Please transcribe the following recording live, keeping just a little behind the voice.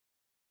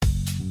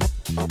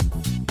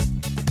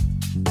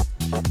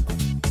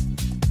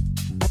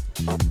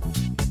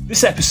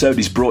This episode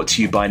is brought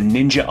to you by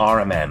Ninja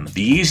RMM,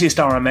 the easiest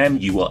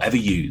RMM you will ever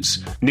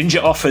use.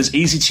 Ninja offers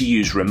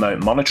easy-to-use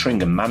remote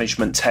monitoring and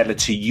management tailored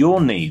to your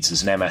needs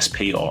as an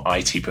MSP or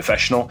IT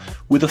professional,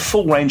 with a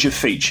full range of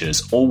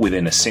features, all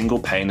within a single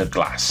pane of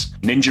glass.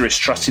 Ninja is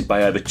trusted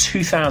by over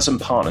 2,000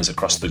 partners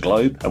across the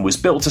globe and was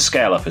built to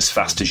scale up as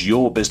fast as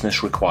your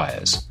business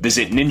requires.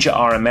 Visit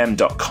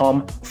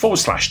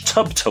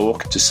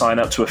ninjarmm.com/tubtalk to sign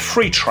up to a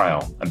free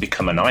trial and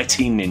become an IT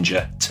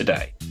ninja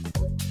today.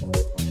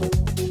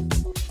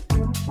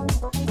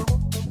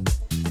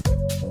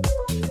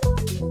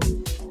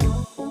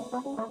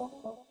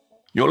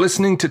 You're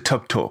listening to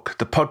Tub Talk,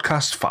 the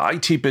podcast for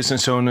IT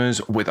business owners,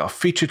 with our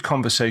featured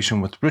conversation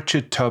with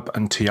Richard Tubb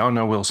and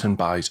Tiana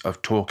Wilson-Buys of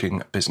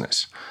Talking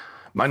Business.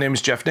 My name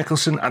is Jeff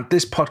Nicholson, and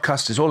this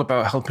podcast is all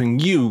about helping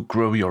you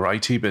grow your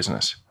IT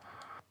business.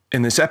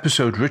 In this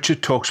episode,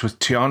 Richard talks with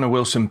Tiana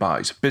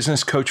Wilson-Buys,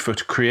 business coach for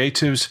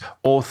creatives,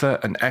 author,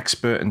 and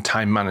expert in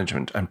time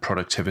management and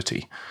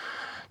productivity.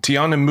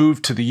 Tiana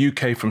moved to the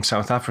UK from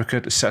South Africa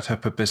to set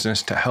up a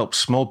business to help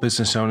small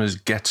business owners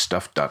get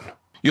stuff done.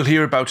 You'll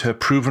hear about her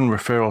proven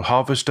referral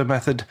harvester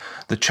method,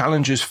 the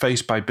challenges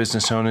faced by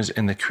business owners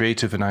in the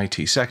creative and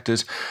IT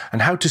sectors,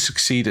 and how to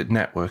succeed at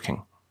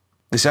networking.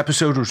 This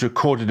episode was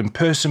recorded in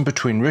person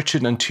between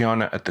Richard and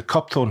Tiana at the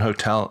Copthorne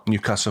Hotel,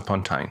 Newcastle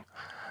upon Tyne.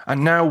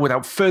 And now,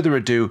 without further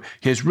ado,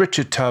 here's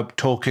Richard Tubb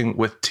talking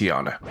with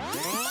Tiana.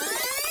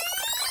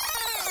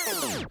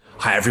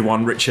 Hi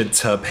everyone, Richard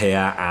Tubb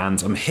here,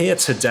 and I'm here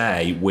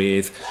today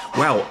with,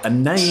 well, a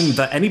name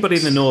that anybody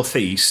in the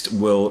Northeast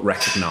will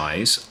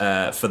recognise.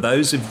 For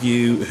those of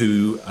you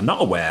who are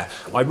not aware,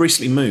 I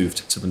recently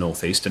moved to the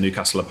Northeast, to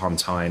Newcastle upon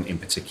Tyne in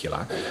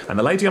particular, and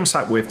the lady I'm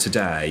sat with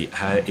today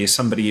is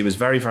somebody who is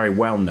very, very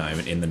well known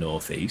in the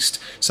Northeast,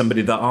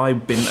 somebody that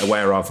I've been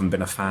aware of and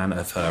been a fan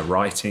of her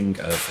writing,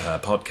 of her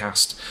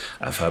podcast,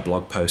 of her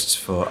blog posts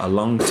for a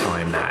long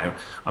time now.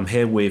 I'm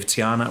here with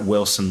Tiana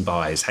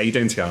Wilson-Buys. How you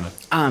doing, Tiana?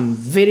 I'm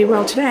very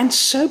well today, and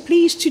so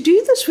pleased to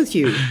do this with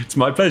you. It's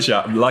my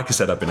pleasure. Like I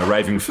said, I've been a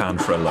raving fan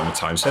for a long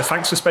time, so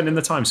thanks for spending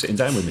the time sitting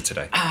down with me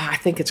today. I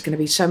think it's going to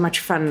be so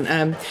much fun.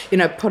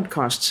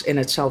 Podcasts in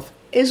itself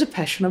is a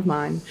passion of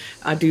mine.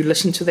 I do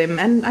listen to them,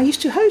 and I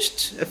used to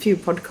host a few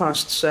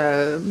podcasts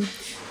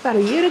about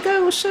a year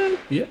ago or so.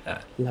 Yeah.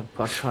 Love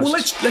podcasts. Well,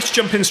 let's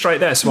jump in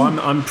straight there. So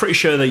I'm pretty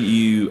sure that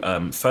you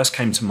first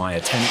came to my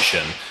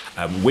attention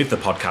with the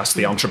podcast,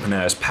 The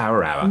Entrepreneur's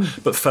Power Hour.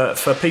 But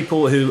for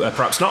people who are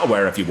perhaps not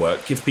aware of your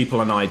work, give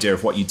people an idea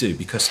of what you do,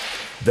 because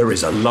there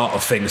is a lot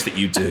of things that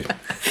you do.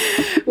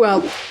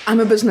 Well, I'm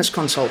a business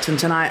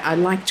consultant, and I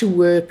like to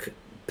work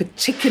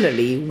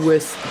particularly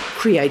with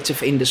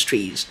creative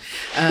industries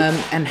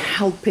and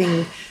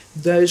helping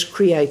those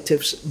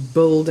creatives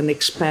build and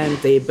expand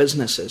their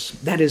businesses.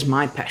 That is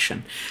my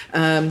passion.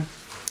 And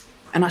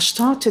I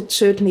started,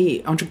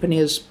 certainly,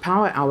 Entrepreneur's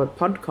Power Hour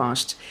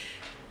podcast,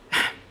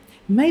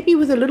 maybe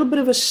with a little bit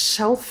of a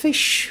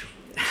selfish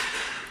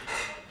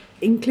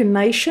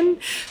inclination.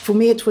 For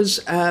me, it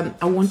was I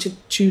wanted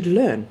to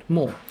learn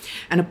more.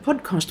 And a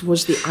podcast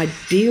was the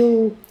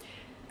ideal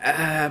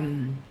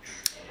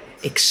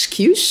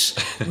excuse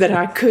that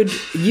I could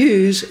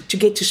use to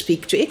get to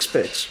speak to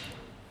experts.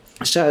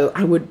 So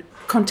I would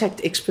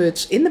contact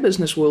experts in the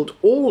business world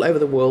all over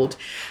the world,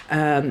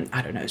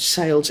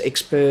 sales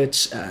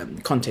experts,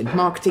 content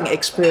marketing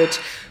experts,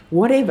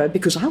 whatever,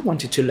 because I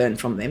wanted to learn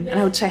from them. And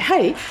I would say,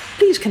 hey,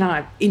 please, can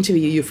I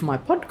interview you for my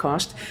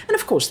podcast? And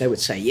of course they would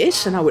say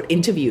yes, and I would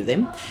interview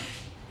them,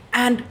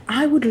 and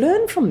I would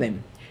learn from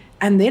them.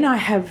 And then I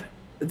have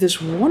this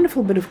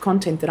wonderful bit of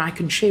content that I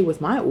can share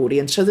with my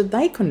audience so that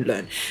they can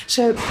learn.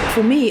 So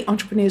for me,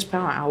 Entrepreneur's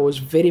Power Hour was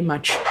very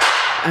much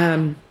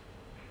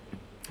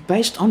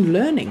based on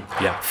learning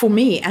for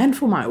me and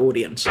for my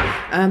audience.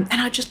 And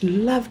I just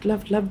loved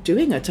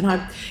doing it. And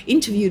I've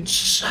interviewed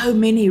so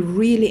many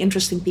really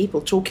interesting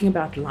people talking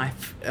about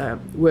life,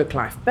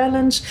 work-life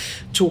balance,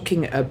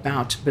 talking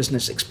about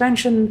business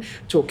expansion,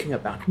 talking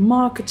about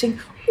marketing,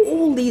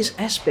 all these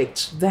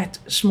aspects that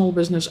small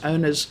business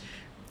owners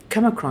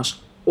come across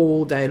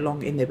all day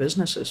long in their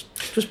businesses.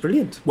 It was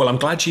brilliant. Well, I'm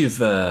glad you've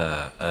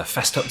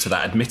fessed up to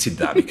that, admitted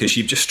that, because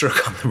you've just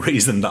struck on the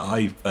reason that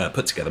I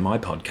put together my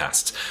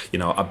podcast. You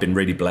know, I've been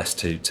really blessed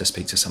to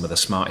speak to some of the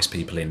smartest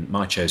people in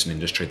my chosen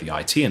industry, the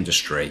IT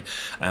industry,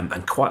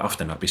 and quite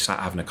often I'd be sat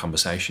having a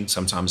conversation,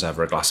 sometimes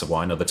over a glass of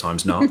wine, other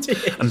times not,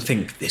 and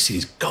think, this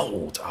is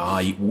gold.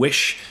 I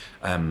wish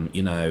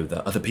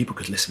that other people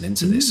could listen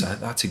into this.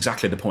 That's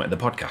exactly the point of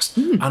the podcast.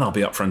 And I'll be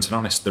upfront and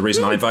honest. The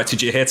reason I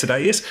invited you here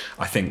today is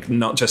I think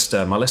not just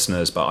my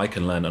listeners, but I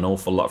can learn an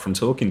awful lot from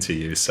talking to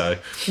you. So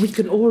we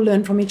can all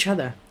learn from each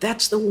other.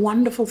 That's the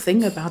wonderful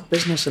thing about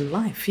business and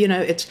life. You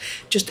know, it's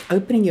just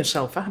opening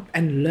yourself up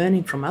and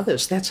learning from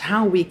others. That's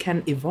how we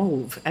can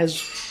evolve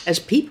as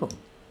people.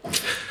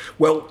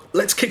 Well,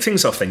 let's kick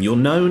things off then. You're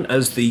known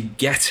as the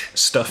Get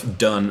Stuff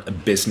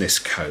Done business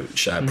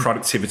coach,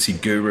 productivity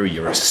guru.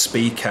 You're a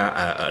speaker,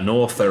 an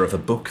author of a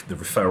book, The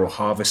Referral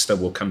Harvester.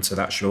 We'll come to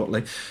that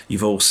shortly.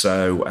 You've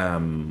also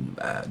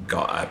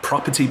got a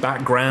property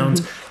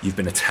background. You've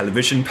been a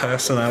television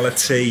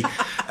personality.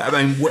 I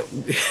mean,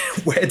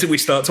 where do we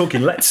start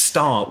talking? Let's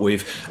start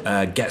with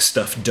Get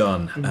Stuff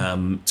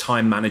Done,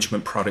 time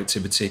management,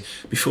 productivity.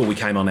 Before we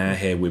came on air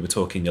here, we were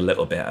talking a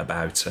little bit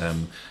about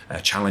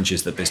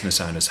challenges that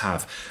business owners have.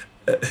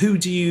 Who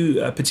do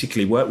you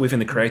particularly work with in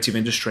the creative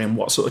industry, and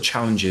what sort of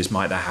challenges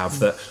might they have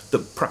that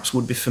perhaps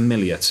would be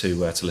familiar to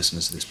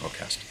listeners of this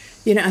podcast?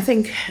 You know, I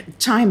think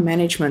time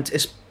management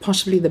is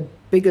possibly the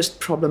biggest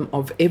problem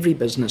of every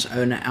business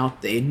owner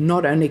out there,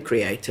 not only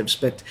creatives,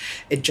 but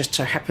it just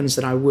so happens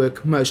that I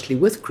work mostly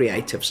with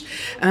creatives.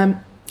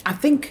 I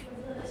think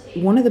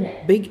one of the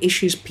big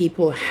issues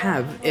people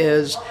have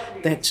is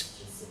that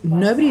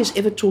nobody has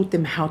ever taught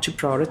them how to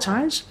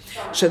prioritize.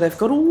 So they've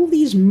got all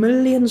these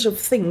millions of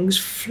things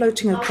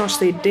floating across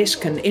their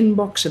desk and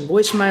inbox and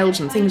voicemails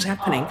and things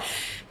happening,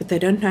 but they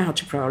don't know how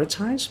to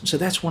prioritize. So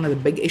that's one of the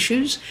big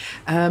issues.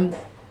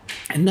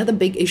 Another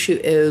big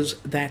issue is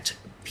that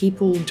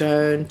people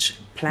don't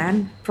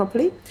plan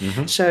properly.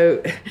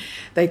 So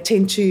they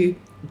tend to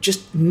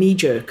just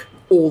knee-jerk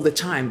all the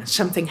time.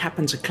 Something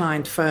happens, a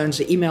client phones,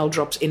 the email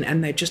drops in,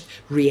 and they just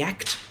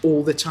react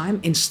all the time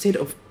instead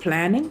of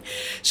planning.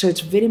 So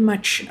it's very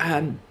much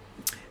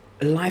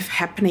life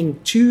happening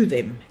to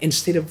them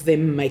instead of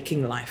them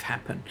making life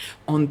happen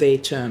on their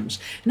terms.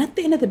 And at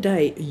the end of the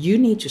day, you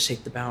need to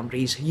set the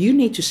boundaries. You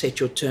need to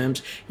set your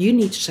terms. You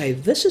need to say,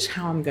 this is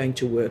how I'm going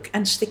to work,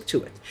 and stick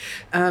to it.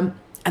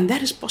 And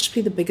that is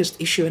possibly the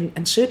biggest issue.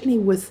 And certainly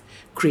with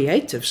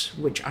creatives,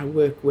 which I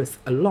work with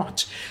a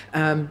lot,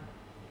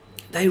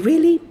 they're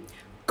really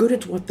good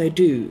at what they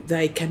do.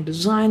 They can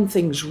design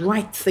things,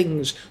 write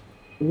things,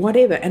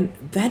 whatever. And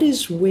that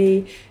is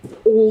where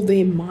all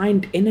their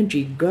mind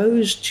energy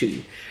goes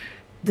to.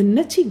 The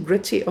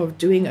nitty-gritty of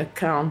doing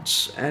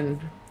accounts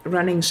and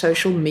running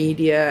social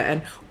media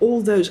and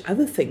all those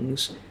other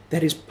things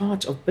that is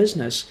part of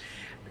business,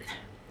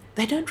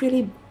 they don't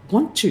really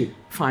want to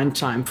find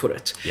time for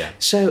it. Yeah.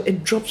 So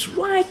it drops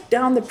right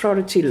down the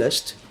priority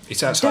list.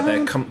 It's outside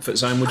their comfort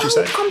zone, would you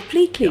say?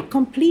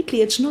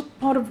 Completely. It's not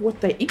part of what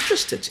they're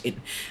interested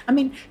in. I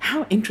mean,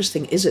 how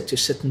interesting is it to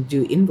sit and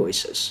do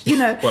invoices? You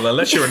know. Well,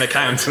 unless you're an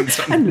accountant.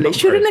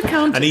 Unless you're an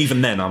accountant. And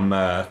even then, I'm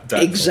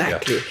doubtful.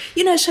 Exactly. Yeah.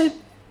 You know, so,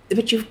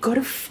 but you've got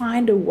to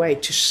find a way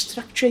to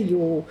structure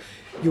your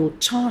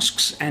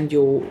tasks and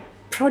your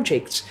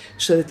projects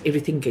so that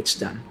everything gets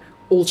done.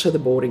 Also the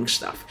boring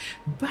stuff.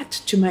 But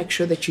to make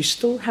sure that you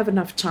still have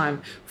enough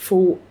time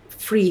for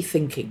free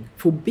thinking,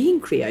 for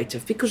being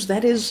creative, because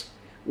that is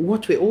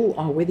what we all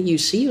are, whether you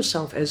see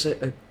yourself as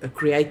a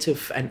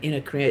creative and in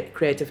a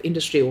creative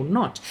industry or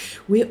not.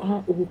 We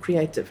are all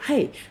creative.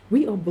 Hey,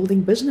 we are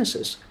building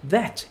businesses.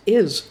 That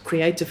is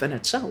creative in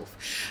itself.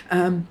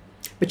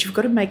 But you've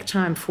got to make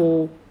time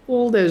for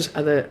all those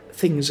other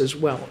things as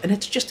well. And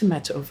it's just a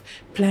matter of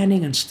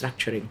planning and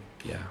structuring.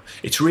 Yeah,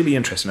 it's really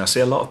interesting. I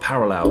see a lot of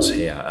parallels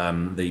here.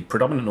 The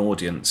predominant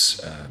audience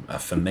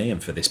for me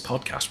and for this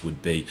podcast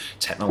would be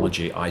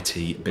technology,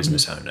 IT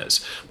business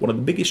owners. One of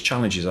the biggest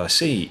challenges I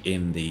see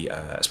in the,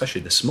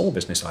 especially the small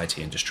business IT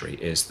industry,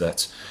 is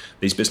that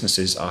these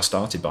businesses are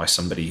started by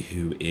somebody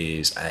who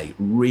is a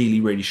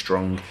really, really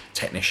strong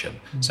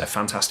technician. So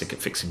fantastic at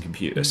fixing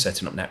computers,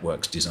 setting up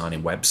networks,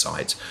 designing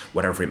websites,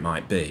 whatever it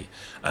might be.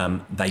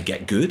 They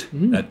get good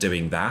at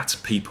doing that.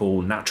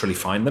 People naturally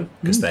find them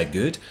because they're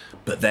good.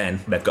 But then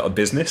they've got a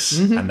business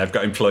and they've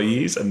got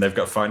employees and they've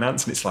got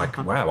finance, and it's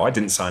like, wow, I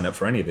didn't sign up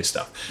for any of this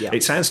stuff. Yeah.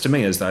 It sounds to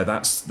me as though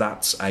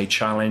that's a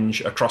challenge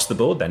across the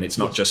board then. It's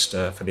not just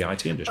for the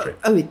IT industry.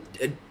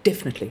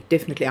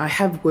 Definitely. I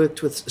have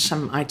worked with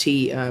some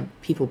IT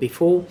people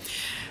before.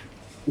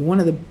 One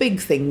of the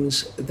big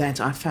things that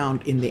I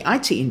found in the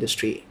IT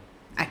industry,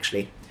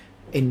 actually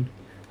in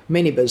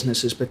many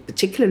businesses, but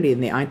particularly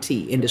in the IT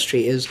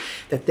industry, is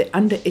that they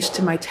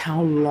underestimate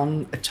how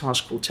long a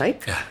task will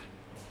take. Yeah.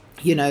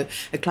 You know,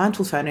 a client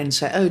will phone in and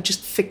say, oh,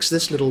 just fix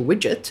this little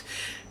widget.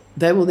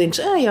 They will then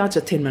say, oh, yeah, it's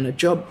a 10-minute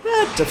job.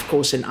 But, of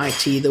course, in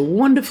IT, the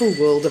wonderful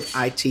world of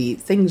IT,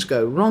 things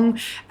go wrong,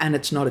 and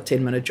it's not a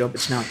 10-minute job.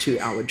 It's now a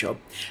 2-hour job.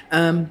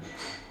 And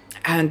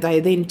they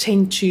then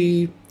tend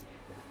to,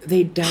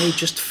 their day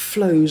just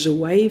flows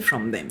away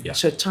from them. Yeah.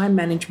 So time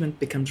management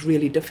becomes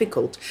really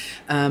difficult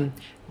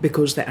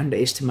because they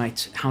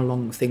underestimate how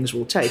long things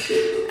will take.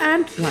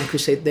 And like we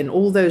said, then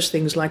all those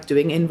things like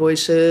doing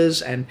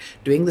invoices and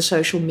doing the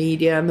social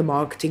media and the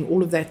marketing,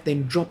 all of that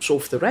then drops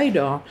off the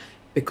radar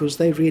because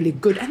they're really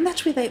good. And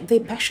that's where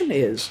their passion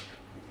is.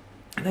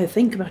 They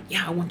think about,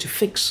 I want to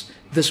fix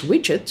this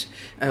widget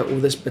or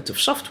this bit of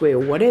software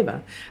or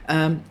whatever.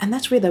 And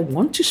that's where they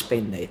want to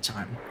spend their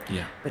time.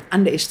 Yeah. But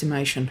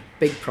underestimation,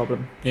 big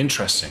problem.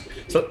 Interesting.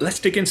 So let's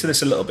dig into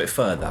this a little bit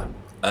further.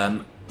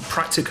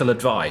 Practical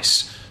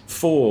advice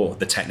for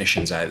the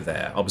technicians out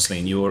there? Obviously,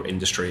 in your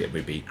industry, it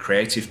would be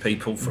creative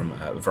people from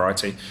a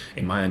variety.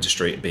 In my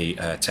industry, it'd be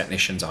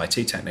technicians,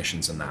 IT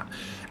technicians, and that.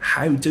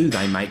 How do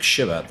they make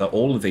sure that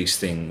all of these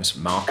things,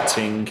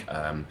 marketing,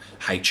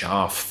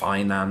 HR,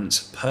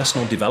 finance,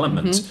 personal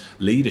development,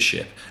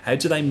 leadership, how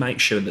do they make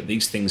sure that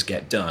these things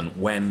get done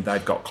when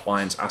they've got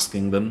clients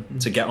asking them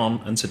to get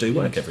on and to do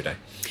work every day?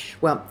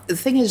 Well, the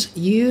thing is,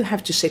 you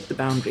have to set the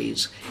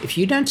boundaries. If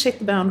you don't set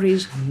the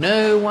boundaries,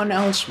 no one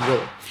else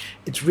will.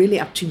 It's really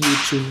up to you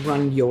to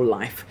run your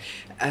life.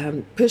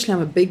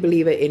 Personally, I'm a big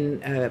believer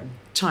in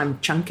time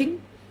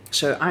chunking.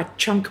 So I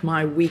chunk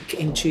my week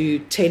into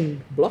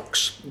 10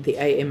 blocks, the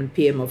AM and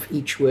PM of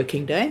each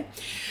working day.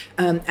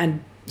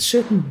 And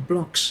certain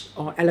blocks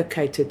are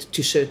allocated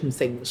to certain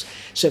things.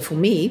 So for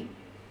me,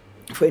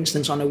 for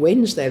instance, on a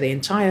Wednesday, the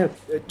entire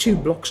 2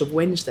 blocks of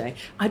Wednesday,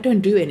 I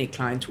don't do any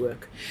client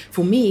work.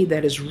 For me,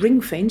 that is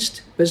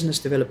ring-fenced business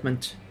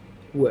development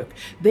work.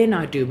 Then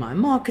I do my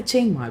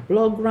marketing, my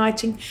blog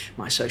writing,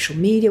 my social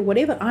media,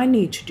 whatever I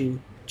need to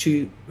do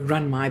to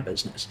run my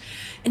business.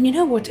 And you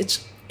know what?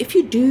 If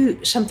you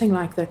do something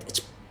like that, it's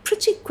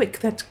pretty quick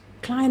that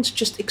clients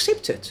just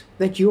accept it,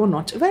 that you're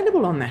not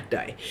available on that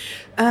day.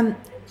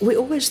 We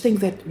always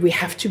think that we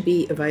have to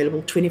be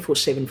available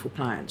 24/7 for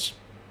clients.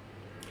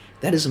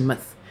 That is a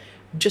myth.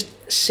 Just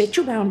set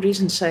your boundaries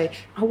and say,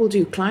 I will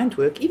do client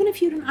work. Even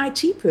if you're an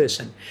IT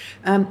person,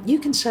 you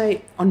can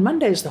say, on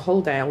Mondays, the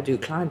whole day I'll do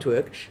client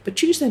work, but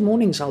Tuesday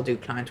mornings I'll do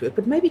client work,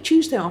 but maybe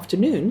Tuesday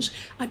afternoons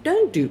I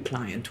don't do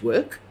client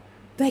work.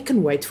 They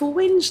can wait for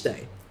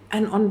Wednesday.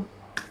 And on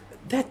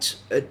that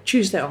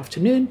Tuesday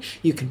afternoon,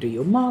 you can do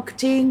your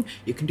marketing,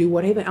 you can do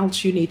whatever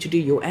else you need to do,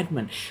 your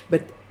admin.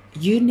 But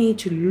you need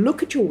to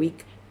look at your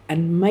week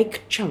and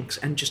make chunks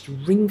and just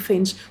ring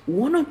fence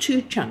 1 or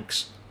 2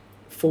 chunks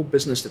for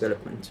business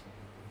development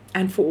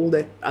and for all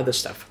that other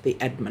stuff, the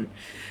admin.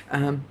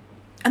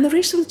 And the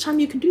rest of the time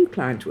you can do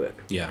client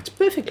work. Yeah. It's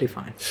perfectly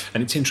fine.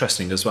 And it's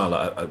interesting as well.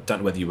 I don't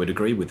know whether you would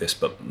agree with this,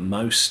 but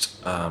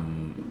most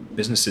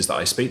businesses that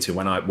I speak to,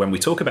 when we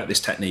talk about this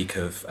technique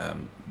of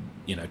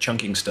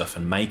chunking stuff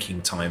and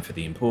making time for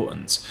the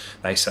importance,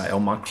 they say, oh,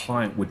 my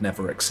client would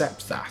never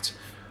accept that.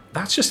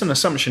 That's just an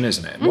assumption,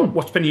 isn't it?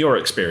 What's been your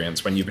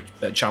experience when you've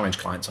challenged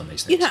clients on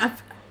these things?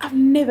 I've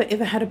never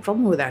ever had a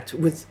problem with that,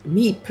 with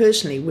me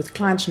personally, with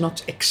clients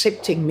not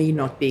accepting me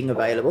not being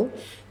available.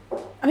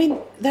 I mean,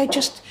 they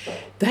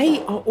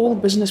are all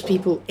business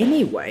people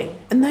anyway,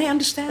 and they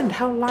understand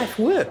how life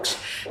works.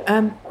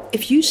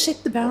 If you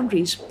set the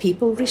boundaries,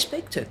 people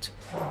respect it.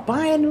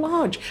 By and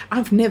large,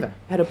 I've never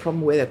had a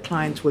problem where a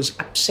client was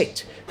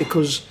upset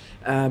because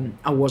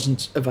I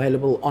wasn't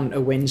available on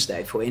a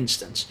Wednesday, for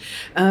instance.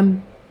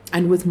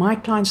 And with my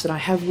clients that I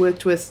have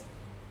worked with,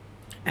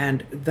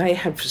 and they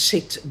have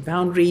set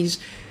boundaries,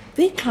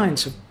 their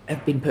clients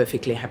have been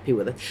perfectly happy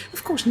with it.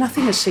 Of course,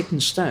 nothing is set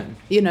in stone.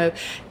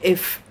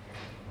 If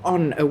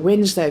on a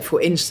Wednesday, for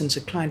instance,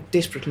 a client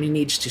desperately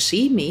needs to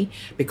see me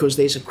because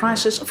there's a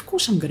crisis, of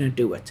course I'm going to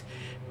do it.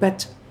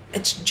 But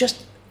it's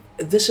just,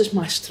 this is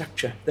my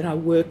structure that I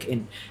work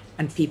in,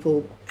 and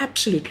people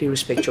absolutely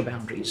respect your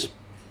boundaries.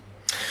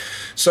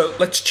 So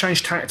let's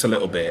change tact a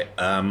little bit.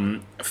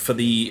 For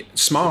the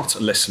smart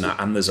listener,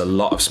 and there's a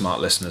lot of smart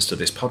listeners to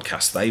this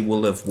podcast, they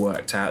will have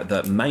worked out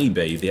that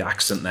maybe the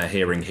accent they're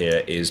hearing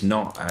here is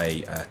not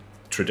a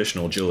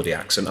traditional Geordie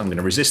accent. I'm going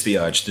to resist the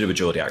urge to do a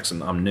Geordie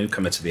accent. I'm a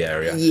newcomer to the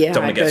area. Yeah,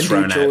 don't want to get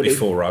thrown out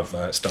before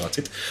I've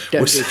started.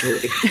 Don't do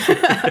Geordie.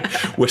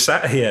 We're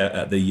sat here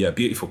at the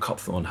beautiful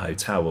Copthorne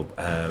Hotel.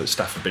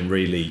 Staff have been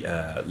really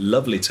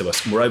lovely to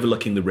us. We're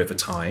overlooking the River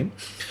Tyne.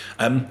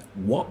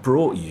 What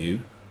brought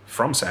you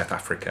from South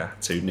Africa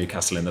to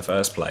Newcastle in the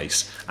first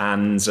place?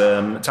 And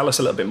tell us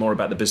a little bit more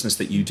about the business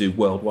that you do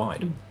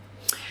worldwide.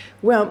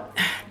 Well,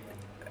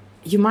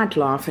 you might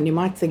laugh and you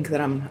might think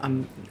that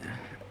I'm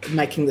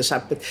making this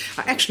up, but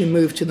I actually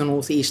moved to the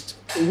northeast.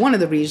 One of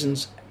the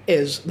reasons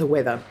is the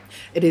weather.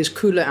 It is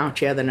cooler out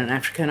here than in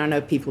Africa, and I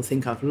know people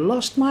think I've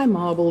lost my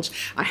marbles.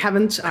 I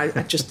haven't. I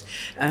just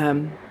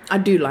I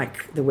do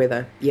like the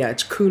weather. Yeah,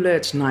 it's cooler,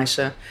 it's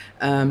nicer,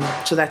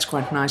 so that's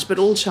quite nice. But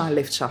also I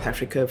left South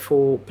Africa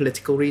for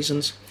political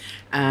reasons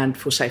and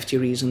for safety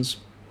reasons.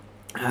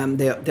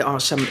 There are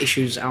some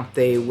issues out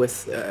there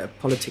with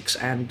politics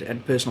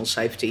and personal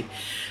safety.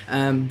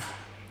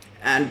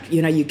 And,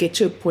 you get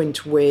to a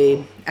point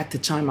where at the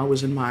time I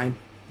was in my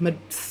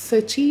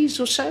mid-30s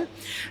or so,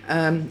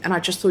 and I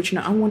just thought,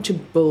 I want to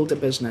build a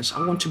business. I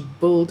want to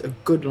build a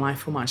good life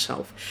for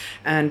myself.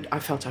 And I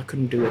felt I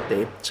couldn't do it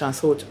there. So I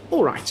thought,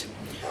 all right,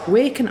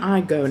 where can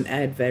I go and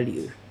add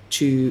value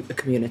to a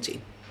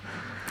community?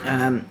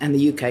 And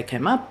the UK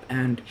came up,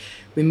 and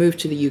we moved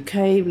to the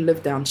UK,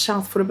 lived down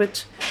south for a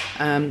bit,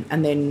 and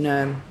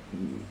then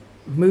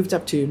moved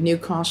up to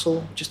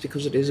Newcastle just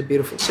because it is a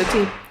beautiful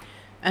city.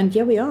 And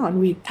here we are, and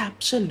we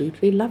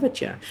absolutely love it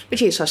here.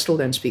 But yes, I still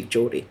don't speak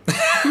Geordie.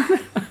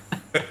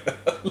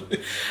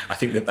 I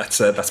think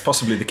that's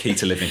possibly the key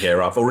to living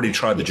here. I've already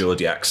tried the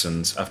Geordie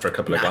accent after a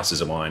couple of glasses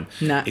of wine.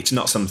 No. It's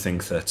not something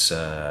that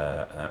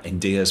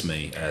endears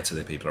me to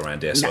the people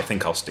around here, so I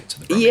think I'll stick to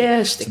the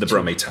Brummie,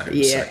 Brummie tone.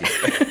 Yeah.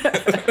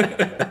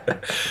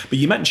 But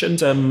you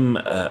mentioned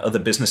other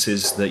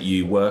businesses that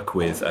you work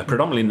with,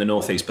 predominantly in the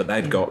Northeast, but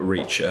they've got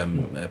reach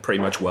pretty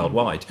much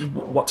worldwide.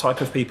 What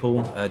type of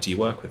people do you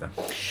work with them?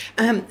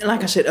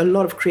 Like I said, a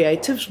lot of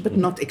creatives, but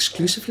not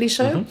exclusively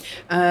so.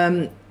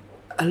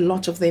 A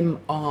lot of them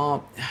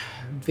are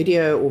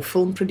video or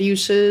film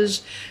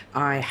producers.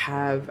 I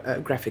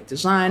have graphic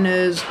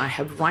designers, I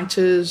have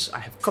writers, I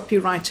have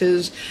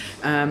copywriters.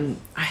 I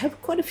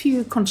have quite a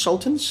few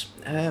consultants,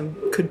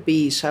 could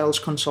be sales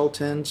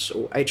consultants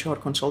or HR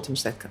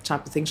consultants, that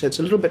type of thing. So it's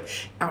a little bit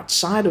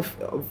outside of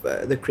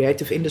the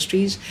creative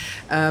industries.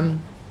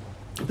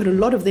 But a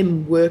lot of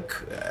them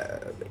work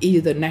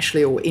either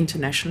nationally or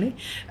internationally.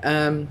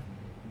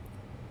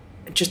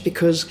 Just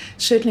because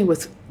certainly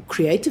with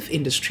creative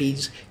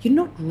industries, you're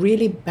not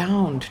really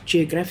bound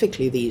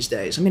geographically these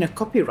days. I mean, a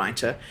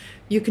copywriter,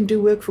 you can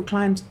do work for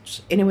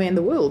clients anywhere in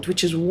the world,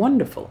 which is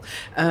wonderful.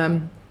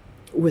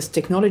 With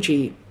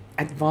technology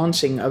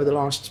advancing over the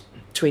last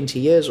 20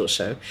 years or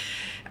so,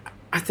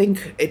 I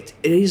think it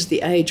is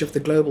the age of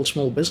the global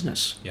small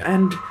business. Yeah.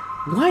 And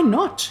why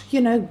not,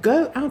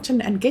 go out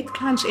and get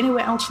clients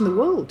anywhere else in the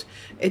world?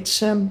 It's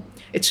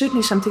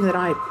certainly something that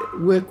I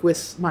work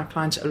with my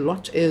clients a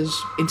lot, is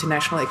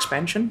international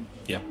expansion.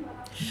 Yeah.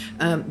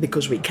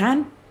 Because we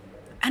can,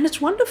 and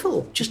it's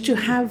wonderful just to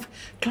have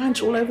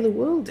clients all over the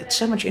world. It's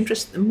so much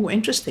more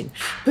interesting.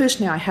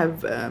 Personally, I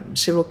have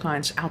several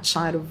clients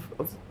outside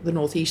of the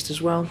Northeast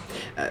as well,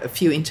 a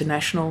few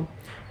international,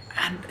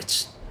 and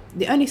it's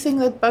the only thing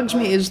that bugs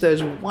me is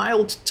those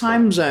wild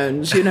time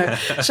zones.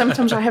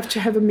 Sometimes I have to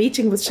have a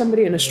meeting with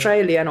somebody in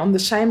Australia and on the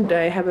same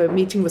day have a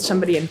meeting with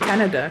somebody in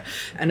Canada,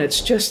 and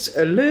it's just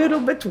a little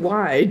bit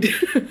wide.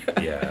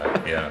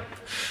 Yeah.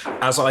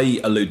 As I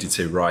alluded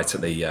to right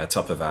at the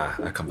top of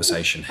our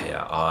conversation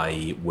here,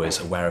 I was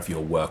aware of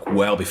your work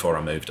well before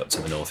I moved up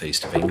to the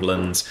northeast of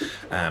England.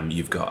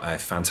 You've got a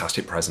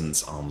fantastic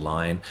presence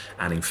online,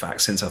 and in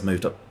fact, since I've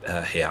moved up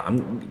here,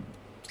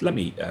 let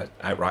me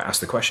outright ask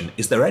the question,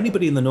 is there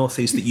anybody in the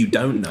Northeast that you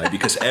don't know?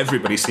 Because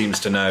everybody seems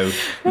to know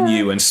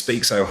you and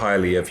speak so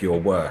highly of your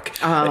work.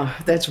 Oh,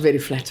 that's very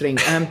flattering.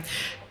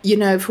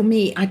 For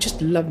me, I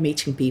just love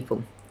meeting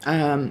people.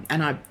 And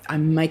I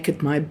make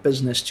it my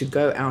business to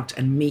go out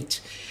and meet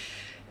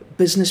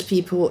business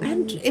people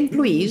and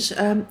employees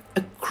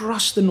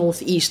across the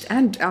Northeast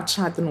and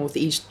outside the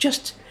Northeast,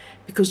 just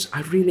because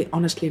I really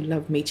honestly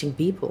love meeting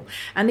people.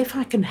 And if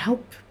I can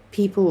help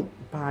people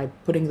by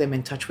putting them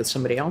in touch with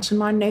somebody else in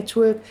my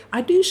network,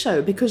 I do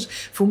so, because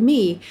for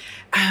me,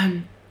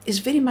 it's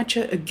very much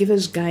a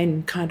giver's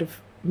gain kind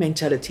of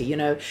mentality.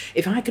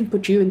 If I can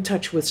put you in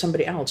touch with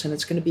somebody else and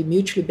it's going to be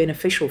mutually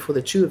beneficial for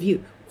the two of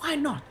you, why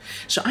not?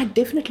 So I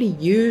definitely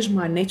use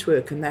my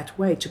network in that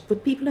way to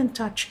put people in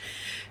touch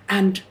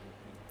and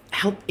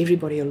help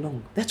everybody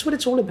along. That's what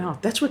it's all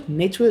about. That's what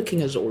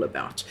networking is all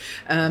about.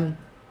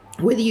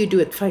 Whether you do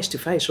it face to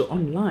face or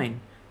online,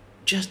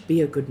 just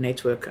be a good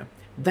networker.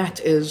 That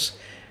is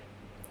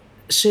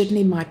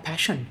certainly my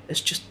passion.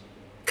 It's just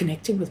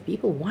connecting with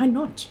people. Why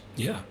not?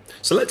 Yeah.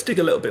 So let's dig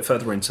a little bit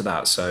further into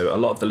that. So a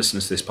lot of the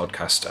listeners to this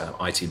podcast,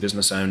 IT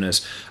business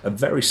owners, are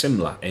very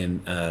similar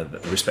in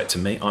respect to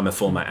me. I'm a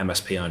former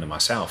MSP owner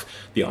myself.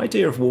 The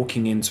idea of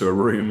walking into a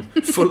room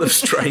full of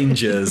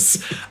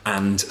strangers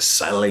and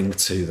selling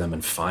to them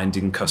and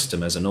finding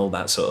customers and all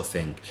that sort of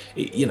thing,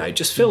 it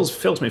just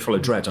fills me full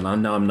of dread. And I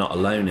know I'm not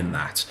alone in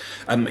that.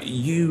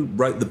 You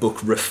wrote the book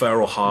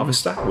Referral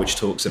Harvester, which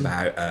talks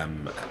about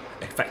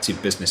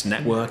effective business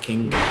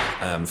networking,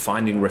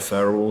 finding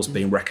referrals,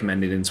 being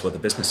recommended into other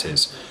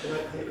businesses.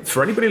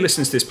 For anybody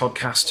listening to this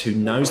podcast who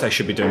knows they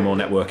should be doing more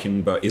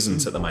networking but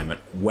isn't at the moment,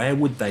 where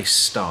would they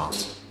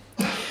start?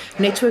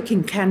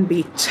 Networking can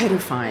be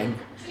terrifying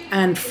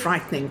and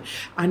frightening.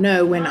 I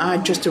know when I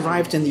just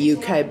arrived in the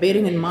UK,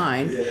 bearing in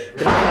mind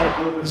that I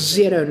had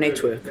zero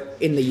network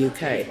in the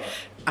UK,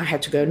 I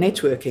had to go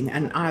networking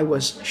and I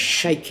was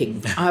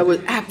shaking. I was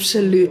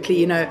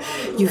absolutely,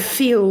 you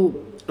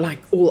feel like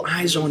all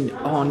eyes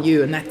on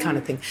you and that kind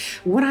of thing.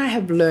 What I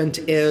have learned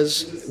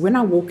is when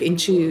I walk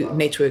into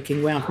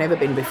networking where I've never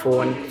been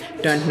before and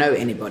don't know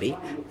anybody,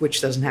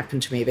 which doesn't happen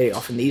to me very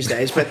often these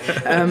days, but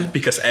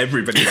because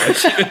everybody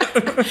knows you.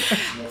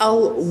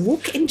 I'll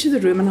walk into the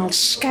room and I'll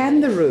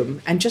scan the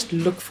room and just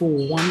look for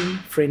one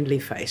friendly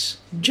face.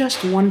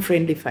 Just one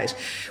friendly face.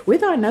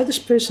 Whether I know this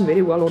person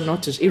very well or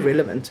not is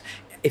irrelevant.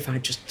 If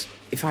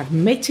I've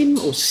met him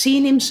or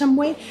seen him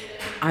somewhere,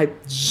 I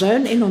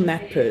zone in on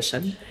that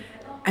person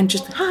and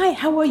just, hi,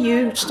 how are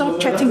you? Start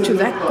chatting to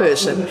that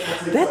person.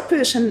 That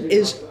person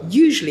is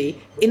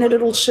usually in a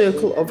little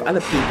circle of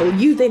other people.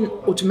 You then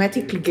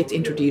automatically get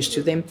introduced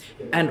to them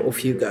and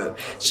off you go.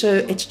 So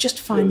it's just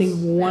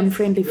finding one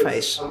friendly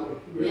face.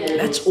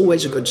 That's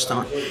always a good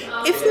start.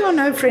 If there are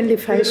no friendly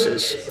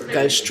faces,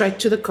 go straight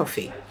to the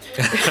coffee.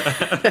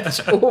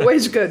 That's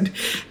always good.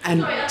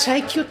 And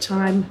take your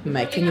time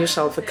making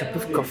yourself a cup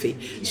of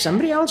coffee.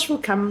 Somebody else will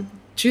come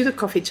to the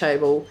coffee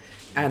table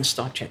and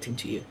start chatting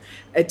to you.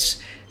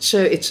 It's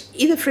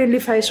either friendly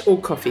face or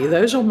coffee.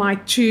 Those are my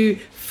two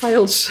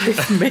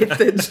fail-safe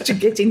methods to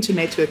get into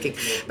networking.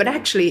 But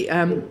actually,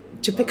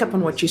 to pick up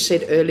on what you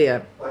said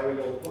earlier,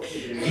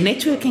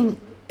 networking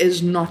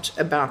is not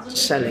about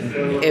selling,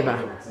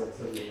 ever.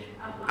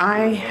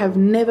 I have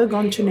never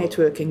gone to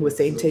networking with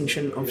the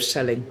intention of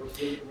selling.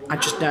 I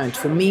just don't.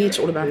 For me, it's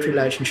all about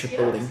relationship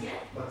building.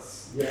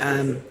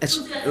 It's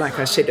like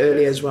I said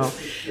earlier as well,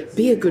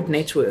 be a good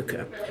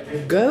networker.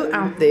 Go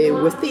out there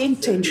with the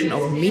intention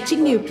of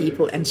meeting new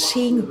people and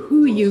seeing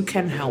who you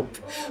can help.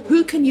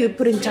 Who can you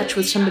put in touch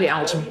with somebody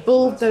else and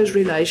build those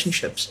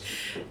relationships,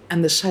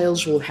 and the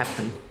sales will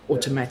happen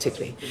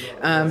automatically.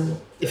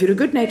 If you're a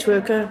good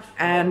networker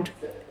and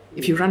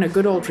if you run a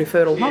good old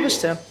referral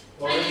harvester,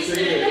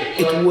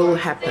 it will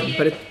happen,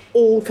 but it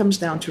all comes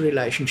down to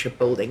relationship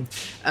building.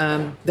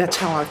 That's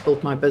how I've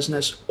built my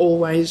business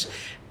always.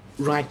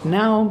 Right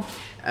now,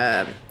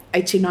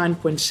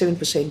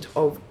 89.7%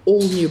 of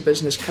all new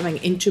business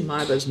coming into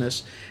my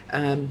business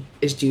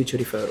is due to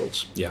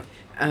referrals. Yeah.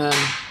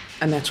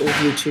 And that's all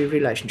due to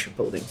relationship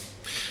building.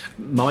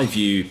 My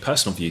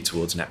personal view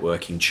towards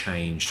networking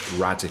changed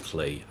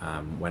radically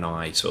when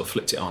I sort of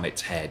flipped it on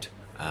its head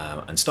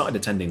and started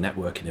attending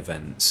networking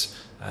events.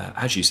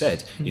 As you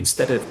said,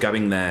 instead of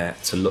going there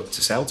to look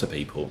to sell to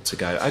people, to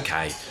go,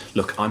 okay,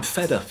 look, I'm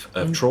fed up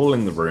of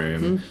trawling the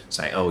room,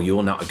 saying, oh,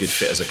 you're not a good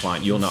fit as a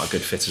client, you're not a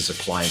good fit as a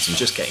client, and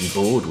just getting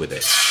bored with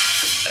it.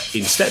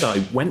 Instead,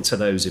 I went to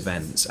those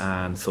events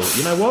and thought,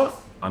 you know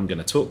what? I'm going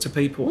to talk to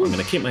people, I'm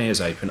going to keep my ears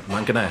open, and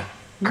I'm going to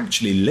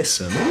actually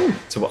listen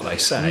to what they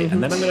say,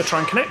 and then I'm going to try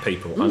and connect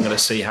people. I'm going to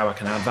see how I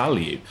can add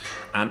value.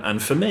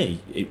 And for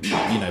me, it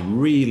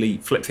really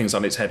flipped things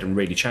on its head and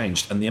really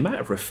changed. And the amount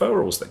of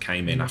referrals that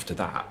came in after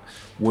that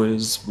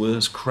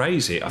was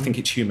crazy. I think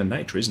it's human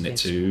nature, isn't it,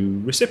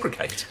 to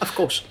reciprocate? Of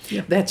course.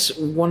 Yeah. That's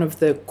one of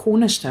the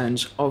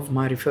cornerstones of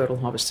my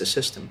referral harvester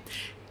system,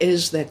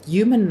 is that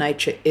human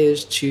nature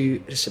is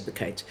to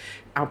reciprocate.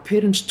 Our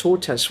parents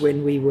taught us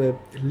when we were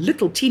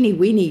little teeny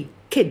weeny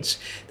kids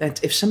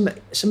that if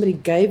somebody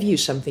gave you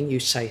something, you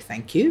say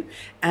thank you,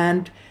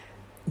 and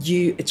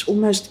it's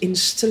almost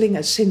instilling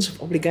a sense of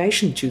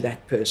obligation to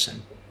that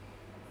person.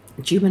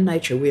 It's human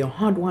nature. We are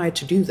hardwired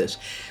to do this.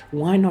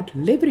 Why not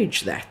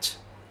leverage that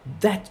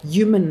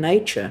human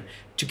nature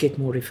to get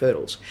more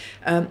referrals?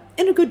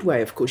 In a good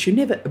way, of course. You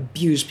never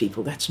abuse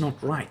people. That's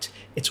not right.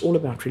 It's all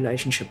about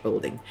relationship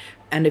building.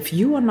 And if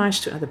you are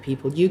nice to other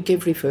people, you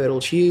give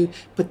referrals, you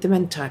put them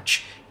in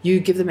touch, you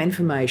give them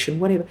information,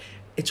 whatever,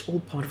 it's all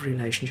part of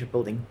relationship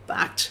building.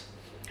 But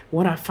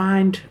what I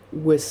find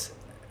with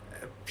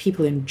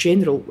people in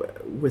general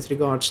with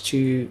regards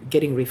to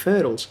getting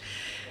referrals,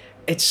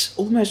 it's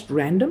almost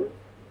random.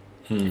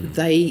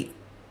 Referrals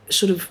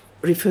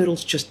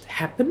just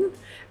happen.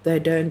 They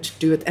don't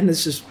do it. And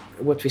this is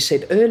what we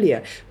said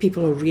earlier.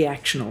 People are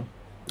reactional.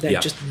 They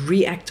just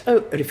react. Oh,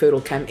 a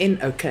referral came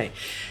in. Okay.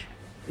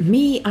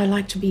 Me, I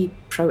like to be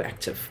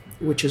proactive,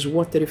 which is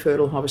what the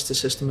referral harvester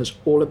system is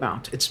all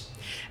about. It's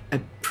a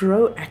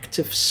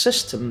proactive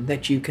system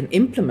that you can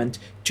implement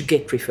to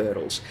get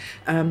referrals.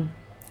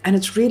 And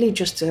it's really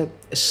just a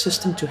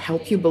system to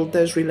help you build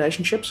those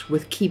relationships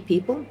with key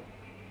people,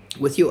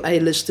 with your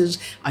A-listers,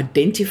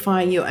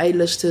 identifying your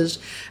A-listers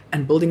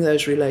and building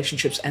those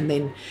relationships. And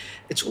then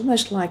it's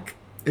almost like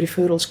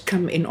referrals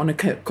come in on a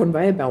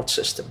conveyor belt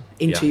system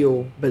into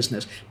your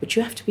business. But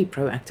you have to be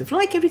proactive,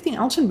 like everything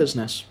else in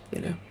business,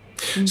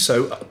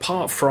 So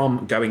apart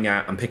from going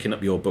out and picking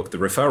up your book, The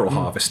Referral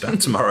Harvester,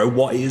 tomorrow,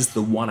 what is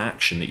the one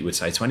action that you would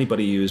say to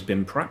anybody who has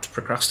been perhaps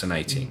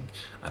procrastinating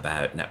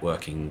about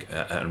networking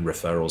and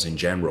referrals in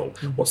general?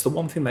 What's the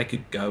one thing they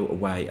could go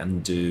away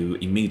and do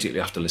immediately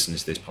after listening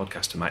to this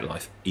podcast to make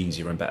life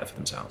easier and better for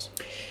themselves?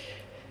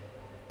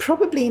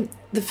 Probably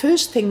the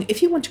first thing,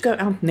 if you want to go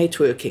out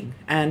networking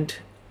and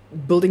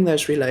building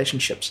those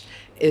relationships,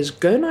 is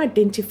go and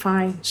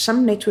identify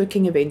some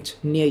networking event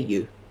near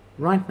you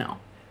right now.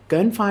 Go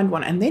and find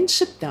one and then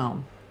sit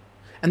down.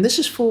 And this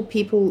is for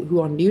people who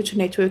are new to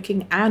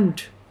networking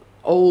and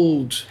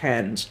old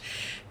hands.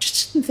 Just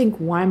sit and think,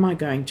 why am I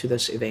going to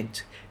this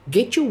event?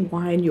 Get your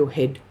why in your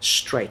head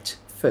straight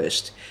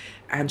first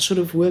and sort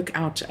of work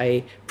out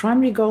a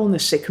primary goal and a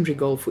secondary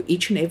goal for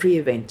each and every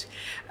event.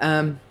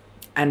 And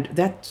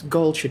that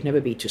goal should never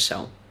be to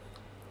sell.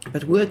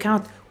 But work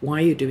out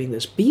why you're doing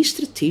this. Be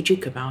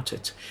strategic about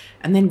it.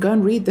 And then go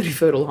and read The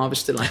Referral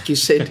Harvester, like you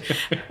said.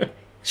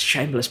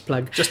 Shameless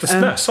plug. Just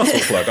a subtle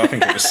plug. I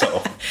think it was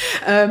subtle.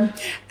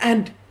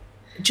 And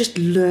just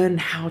learn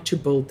how to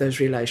build those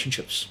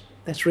relationships.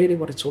 That's really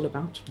what it's all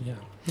about. Yeah.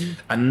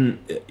 And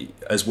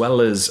as well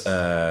as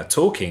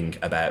talking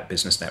about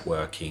business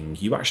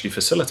networking, you actually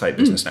facilitate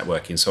business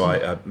networking. So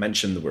I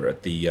mentioned that we're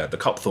at the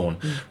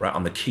Copthorne, right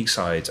on the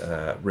Quayside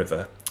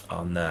River,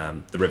 on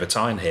the River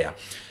Tyne here.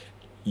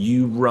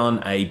 you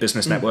run a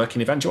business networking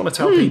event. Do you want to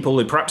tell people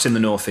who perhaps in the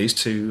Northeast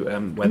to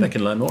where they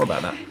can learn more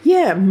about that?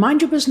 Yeah,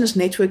 Mind Your Business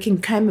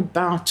Networking came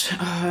about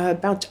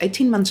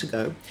 18 months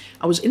ago.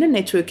 I was in a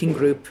networking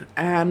group,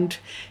 and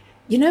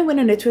you know when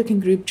a networking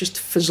group just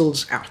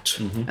fizzles out,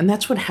 and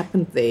that's what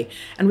happened there.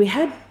 And we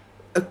had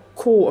a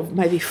core of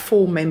maybe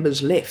 4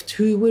 members left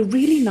who were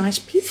really nice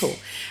people,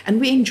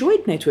 and we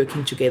enjoyed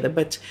networking together,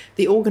 but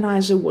the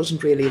organizer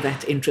wasn't really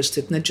that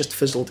interested, and it just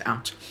fizzled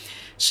out.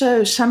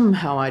 So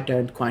somehow, I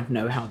don't quite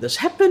know how this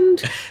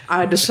happened,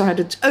 I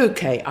decided,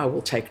 okay, I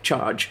will take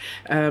charge.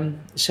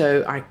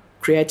 So I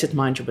created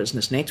Mind Your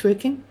Business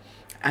Networking,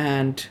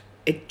 and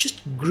it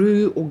just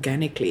grew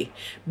organically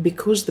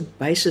because the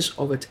basis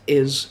of it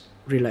is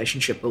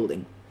relationship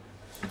building.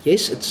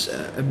 Yes, it's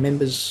a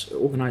members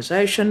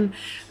organization,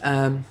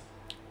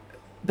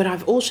 but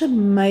I've also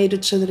made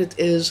it so that it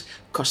is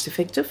cost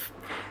effective,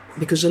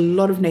 because a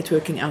lot of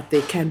networking out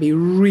there can be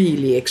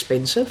really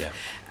expensive.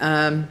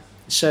 Yeah.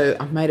 So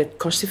I've made it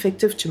cost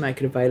effective to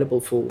make it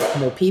available for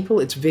more people.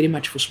 It's very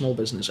much for small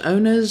business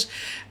owners.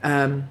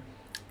 And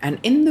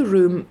in the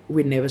room,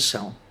 we never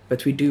sell,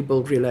 but we do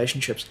build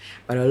relationships.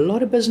 But a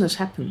lot of business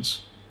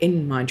happens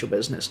in Mind Your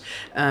Business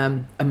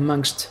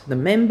amongst the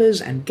members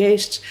and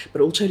guests,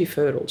 but also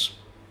referrals.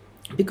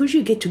 Because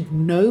you get to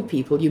know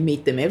people, you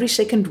meet them every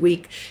second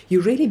week,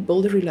 you really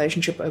build a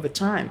relationship over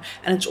time.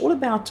 And it's all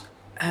about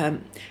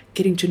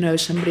getting to know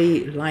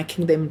somebody,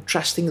 liking them,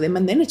 trusting them,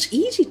 and then it's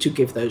easy to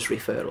give those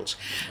referrals.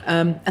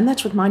 And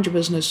that's what Mind Your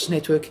Business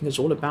Networking is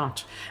all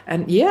about.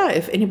 And yeah,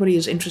 if anybody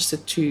is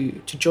interested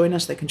to join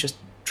us, they can just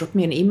drop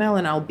me an email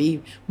and I'll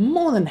be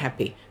more than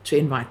happy to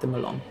invite them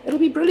along. It'll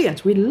be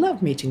brilliant. We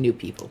love meeting new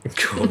people.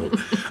 Cool.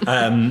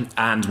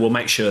 And we'll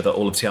make sure that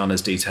all of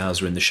Tiana's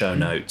details are in the show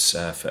notes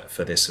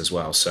for this as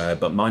well. So,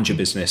 but Mind Your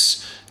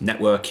Business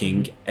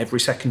Networking every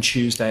second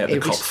Tuesday at the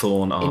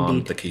Copthorne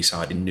on the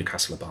Quayside in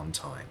Newcastle upon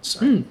Tyne.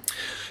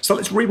 So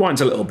let's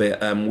rewind a little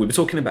bit. We were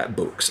talking about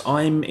books.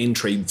 I'm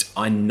intrigued.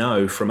 I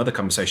know from other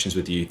conversations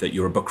with you that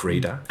you're a book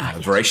reader, a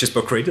voracious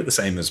book reader, the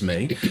same as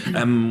me.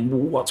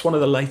 What's one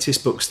of the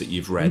latest books that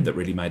you've read that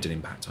really made an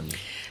impact on you?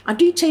 I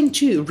do tend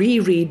to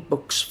reread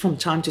books from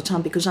time to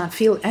time because I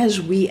feel as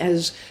we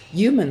as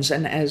humans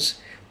and as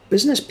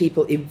business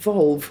people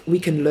evolve, we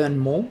can learn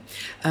more.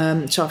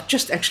 So I've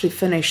just actually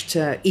finished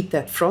Eat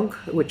That Frog,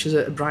 which is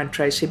a Brian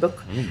Tracy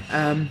book.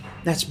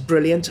 That's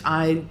brilliant.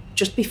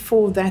 Just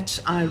before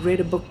that, I read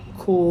a book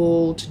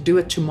called Do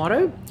It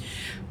Tomorrow,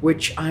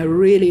 which I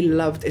really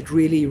loved. It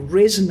really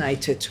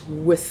resonated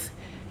with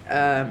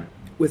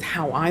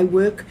how I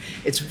work.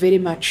 It's very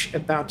much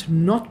about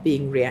not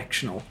being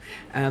reactional.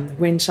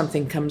 When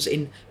something comes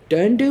in,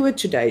 don't do it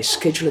today,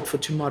 schedule it for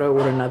tomorrow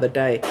or another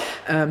day.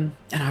 And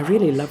I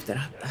really love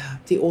that.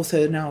 The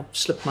author now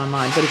slipped my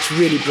mind, but it's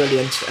really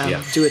brilliant.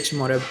 Do It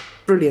Tomorrow,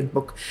 brilliant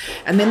book.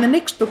 And then the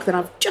next book that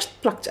I've just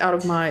plucked out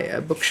of my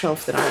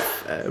bookshelf that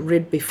I've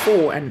read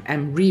before and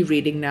am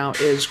rereading now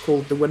is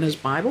called The Winner's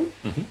Bible.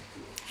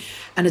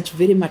 And it's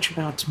very much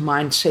about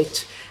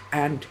mindset,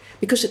 and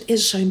because it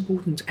is so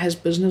important as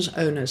business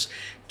owners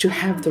to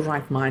have the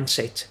right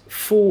mindset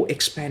for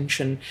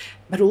expansion,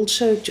 but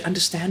also to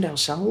understand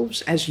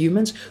ourselves as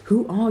humans.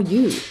 Who are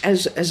you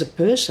as a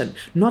person,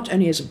 not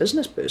only as a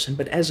business person,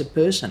 but as a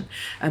person,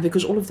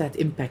 because all of that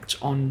impacts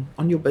on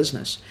your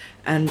business.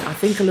 And I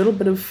think a little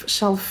bit of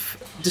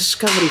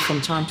self-discovery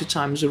from time to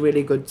time is a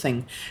really good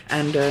thing.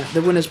 And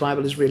The Winner's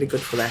Bible is really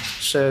good for that.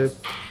 So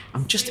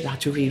I'm just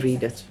about to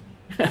reread it.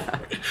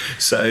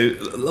 So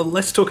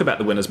let's talk about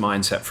the winner's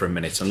mindset for a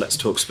minute, and let's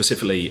talk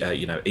specifically,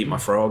 Eat My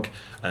Frog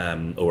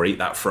or Eat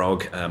That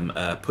Frog,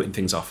 putting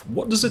things off.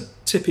 What does a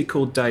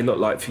typical day look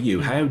like for you?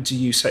 How do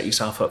you set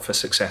yourself up for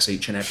success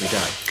each and every day?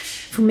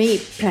 For me,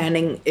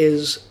 planning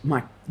is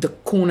the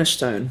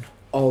cornerstone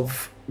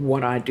of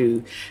what I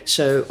do.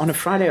 So on a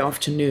Friday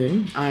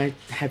afternoon, I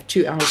have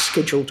 2 hours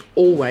scheduled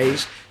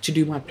always to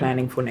do my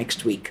planning for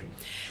next week.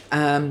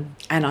 And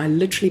I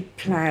literally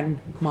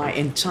plan my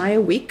entire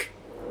week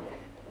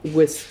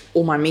with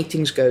all my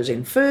meetings goes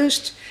in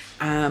first,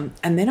 and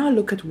then I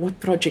look at what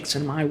projects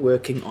am I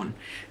working on,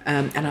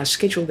 and I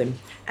schedule them.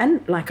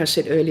 And like I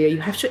said earlier,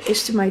 you have to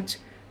estimate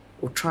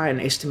or try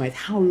and estimate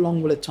how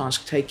long will a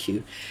task take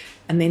you,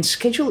 and then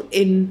schedule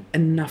in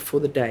enough for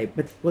the day.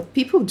 But what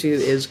people do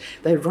is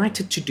they write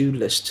a to-do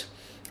list,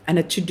 and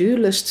a to-do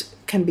list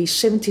can be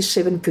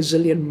 77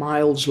 gazillion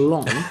miles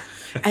long.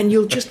 And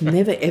you'll just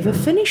never, ever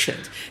finish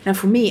it. Now,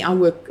 for me, I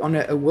work on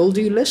a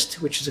will-do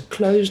list, which is a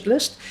closed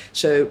list.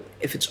 So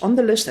if it's on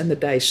the list and the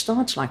day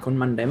starts, like on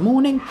Monday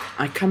morning,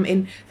 I come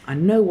in, I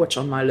know what's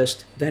on my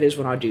list. That is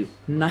what I do.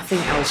 Nothing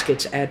else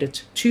gets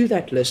added to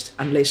that list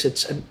unless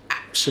it's an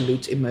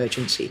absolute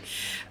emergency.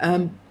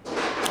 I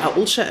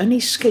also only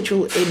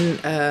schedule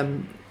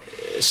in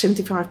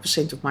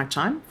 75% of my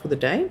time for the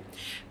day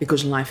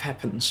because life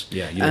happens.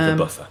 Yeah, you have a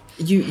buffer.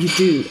 You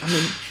do. I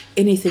mean,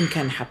 anything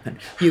can happen.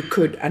 You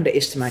could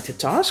underestimate a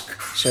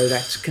task, so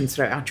that can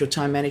throw out your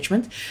time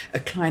management. A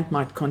client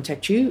might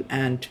contact you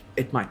and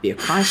it might be a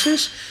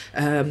crisis,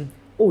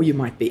 or you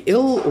might be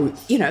ill, or,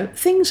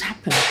 things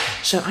happen.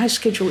 So I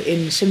schedule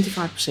in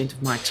 75%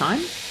 of my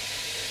time.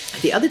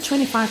 The other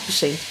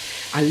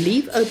 25%, I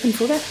leave open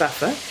for that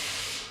buffer.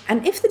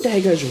 And if the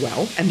day goes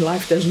well and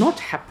life does not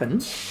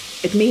happen,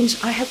 it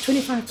means I have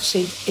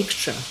 25%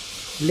 extra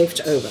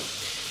left over.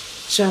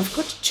 So I've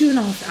got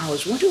 2.5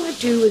 hours. What do I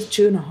do with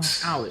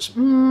 2.5 hours?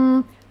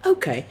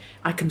 Okay,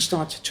 I can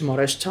start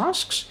tomorrow's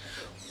tasks,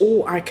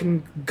 or I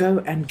can go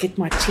and get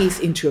my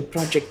teeth into a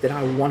project that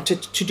I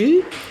wanted to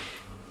do,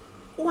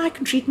 or I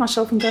can treat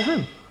myself and go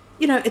home.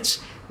 It's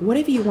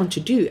whatever you want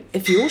to do.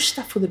 If your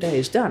stuff for the day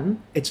is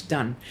done, it's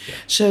done. Yeah.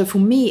 So for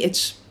me,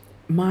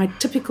 my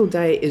typical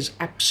day is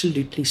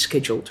absolutely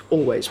scheduled,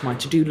 always. My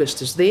to-do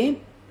list is there,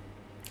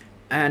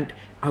 and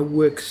I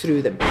work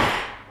through them.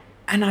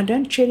 And I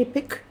don't cherry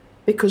pick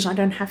because I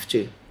don't have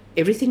to.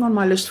 Everything on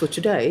my list for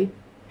today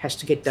has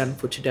to get done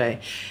for today.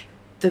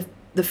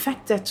 The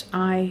fact that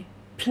I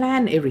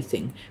plan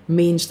everything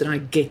means that I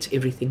get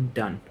everything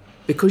done.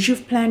 Because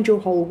you've planned your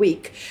whole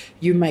week,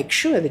 you make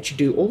sure that you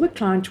do all the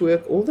client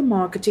work, all the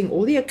marketing,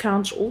 all the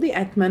accounts, all the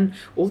admin,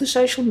 all the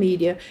social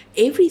media,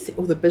 everything,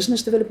 all the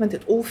business development,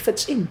 it all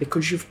fits in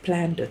because you've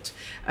planned it.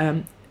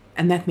 And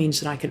that means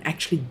that I can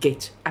actually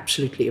get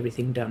absolutely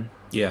everything done.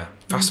 Yeah,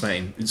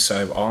 fascinating.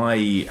 So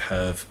I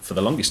have, for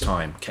the longest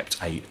time, kept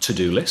a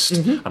to-do list,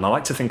 and I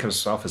like to think of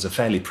myself as a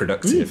fairly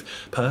productive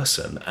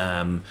person.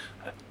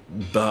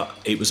 But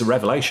it was a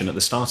revelation at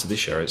the start of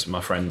this year. It's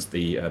my friend,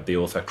 the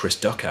author Chris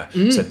Ducker,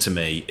 said to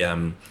me,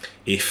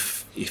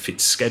 if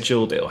it's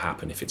scheduled, it'll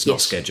happen. If it's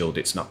not scheduled,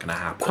 it's not going to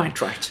happen. Quite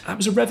right. That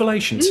was a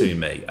revelation to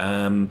me,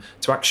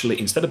 to actually,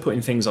 instead of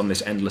putting things on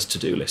this endless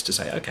to-do list, to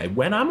say, okay,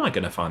 when am I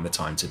going to find the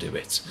time to do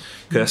it?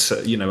 Because,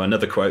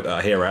 another quote that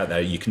I hear out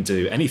there, you can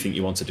do anything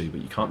you want to do,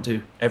 but you can't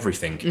do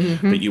everything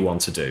that you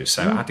want to do.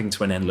 So adding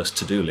to an endless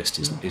to-do list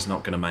is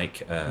not going to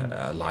make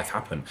life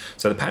happen.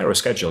 So the power of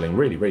scheduling,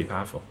 really, really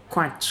powerful.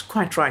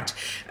 Quite right.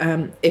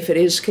 If it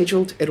is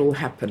scheduled, it'll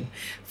happen.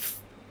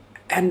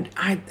 And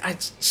I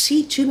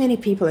see too many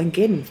people,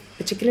 again,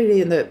 particularly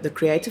in the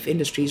creative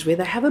industries, where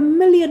they have 1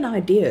 million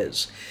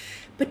ideas,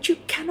 but you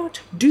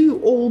cannot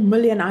do all 1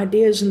 million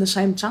ideas in the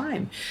same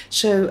time.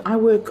 So I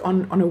work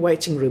on a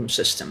waiting room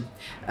system.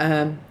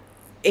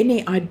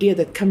 Any idea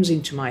that comes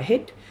into my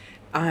head,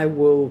 I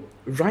will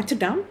write it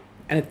down,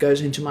 and it goes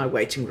into my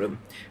waiting room,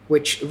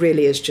 which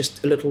really is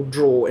just a little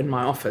drawer in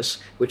my office,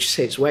 which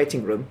says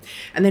waiting room.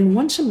 And then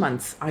once a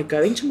month, I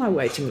go into my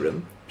waiting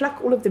room, pluck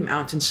all of them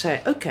out and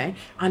say, okay,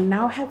 I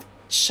now have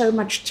so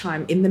much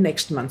time in the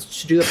next month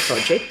to do a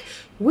project.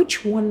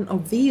 Which one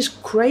of these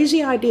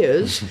crazy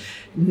ideas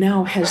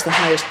now has the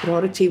highest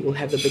priority, will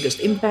have the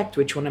biggest impact?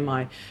 Which one am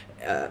I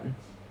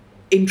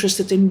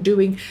interested in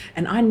doing?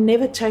 And I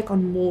never take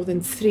on more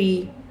than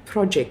 3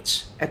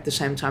 projects at the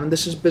same time. And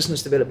this is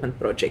business development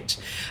projects,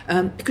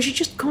 because you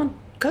just can't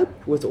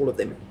cope with all of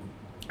them.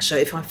 So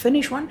if I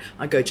finish one,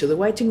 I go to the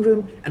waiting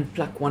room and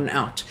pluck one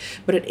out.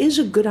 But it is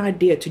a good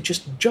idea to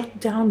just jot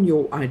down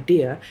your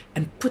idea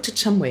and put it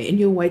somewhere in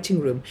your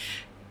waiting room.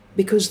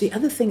 Because the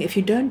other thing, if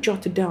you don't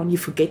jot it down, you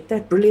forget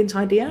that brilliant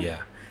idea.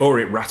 Yeah. Or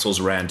it rattles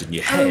around in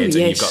your head and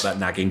you've got that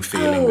nagging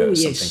feeling that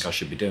something I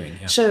should be doing.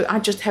 Yeah. So I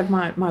just have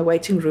my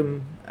waiting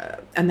room,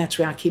 and that's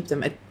where I keep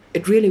them.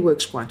 It really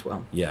works quite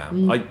well. Yeah.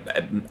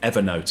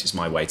 Evernote is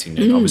my waiting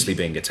room. Obviously,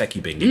 being a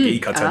techie, being a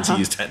geek, I tend to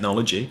use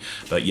technology.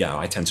 But yeah,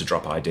 I tend to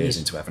drop ideas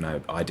into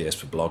Evernote, ideas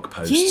for blog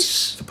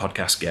posts, for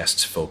podcast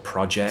guests, for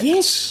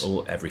projects,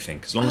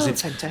 everything. As long as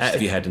it's out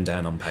of your head and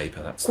down on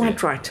paper. That's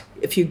quite right.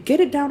 If you get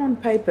it down on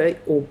paper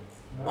or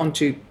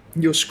onto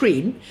your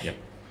screen,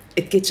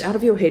 it gets out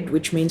of your head,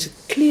 which means it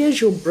clears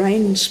your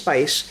brain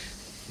space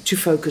to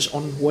focus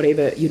on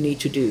whatever you need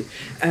to do.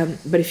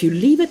 But if you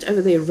leave it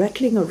over there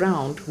rattling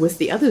around with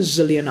the other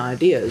zillion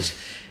ideas,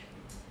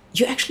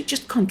 you actually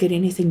just can't get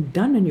anything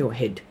done in your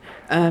head.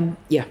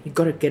 You've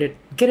got to get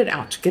it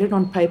out, get it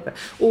on paper.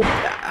 Or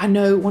I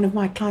know one of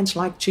my clients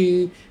like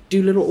to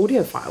do little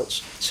audio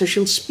files. So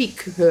she'll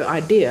speak her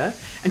idea,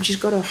 and she's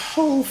got a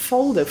whole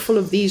folder full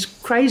of these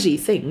crazy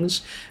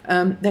things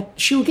that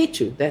she'll get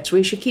to. That's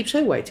where she keeps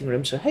her waiting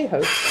room. So hey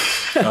ho.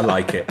 I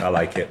like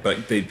it.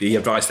 But the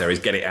advice there is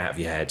get it out of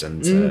your head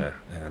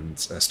and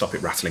stop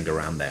it rattling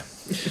around there.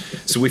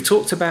 So we've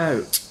talked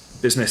about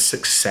business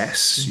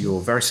success.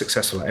 You're very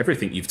successful at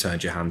everything you've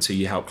turned your hand to.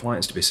 You help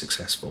clients to be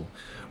successful.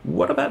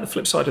 What about the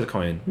flip side of the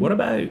coin? What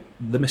about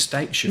the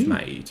mistakes you've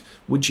made?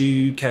 Would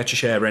you care to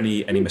share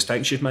any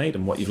mistakes you've made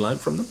and what you've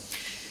learned from them?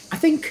 I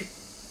think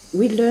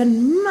we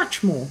learn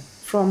much more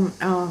from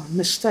our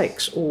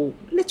mistakes, or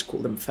let's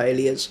call them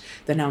failures,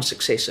 than our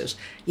successes.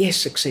 Yes,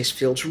 success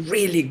feels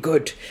really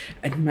good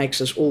and makes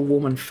us all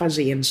warm and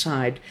fuzzy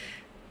inside.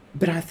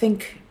 But I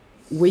think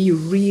where you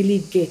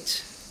really get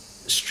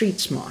street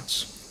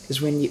smarts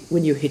is when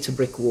you hit a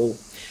brick wall.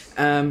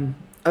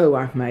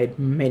 I've made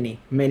many,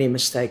 many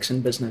mistakes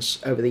in business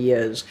over the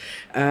years.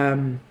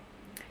 I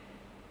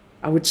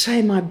would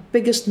say my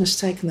biggest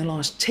mistake in the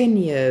last 10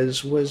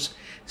 years was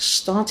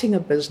starting a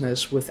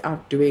business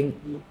without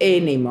doing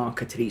any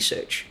market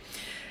research.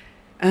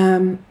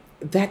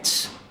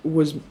 that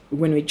was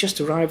when we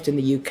just arrived in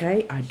the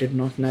UK. I did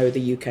not know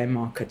the UK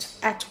market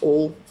at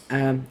all.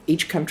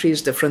 Each country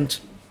is different.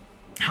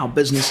 How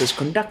business is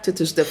conducted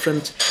is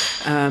different.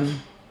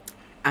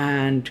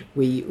 And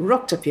we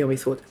rocked up here. We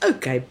thought,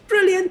 okay,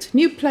 brilliant,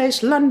 new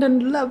place,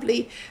 London,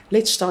 lovely.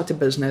 Let's start a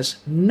business.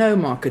 No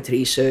market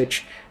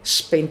research.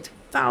 Spent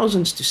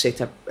thousands to set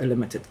up a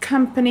limited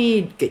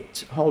company,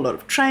 get a whole lot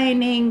of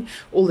training,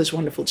 all this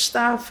wonderful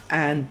stuff.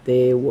 And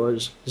there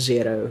was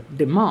zero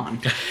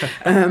demand.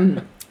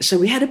 So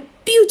we had a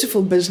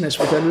beautiful business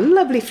with a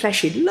lovely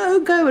flashy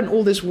logo and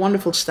all this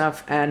wonderful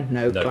stuff, and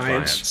no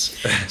clients.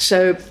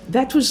 So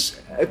that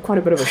was quite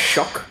a bit of a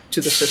shock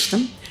to the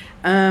system.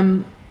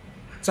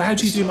 So how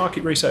do you do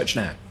market research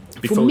now?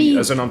 Before me,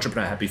 as an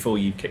entrepreneur, before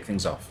you kick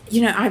things off?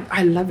 You know,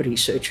 I love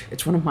research.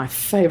 It's one of my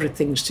favorite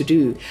things to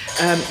do.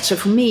 So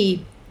for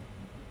me,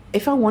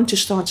 if I want to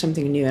start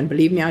something new, and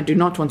believe me, I do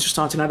not want to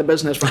start another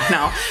business right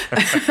now,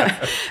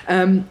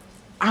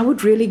 I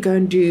would really go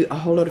and do a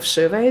whole lot of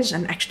surveys.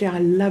 And actually, I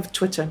love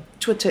Twitter.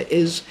 Twitter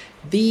is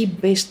the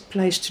best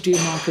place to do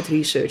market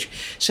research.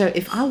 So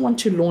if I want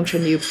to launch a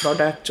new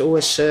product or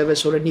a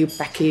service or a new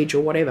package or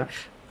whatever,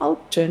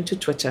 I'll turn to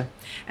Twitter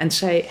and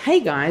say,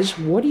 hey guys,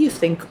 what do you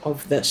think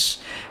of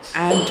this?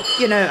 And,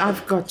 you know,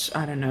 I've got,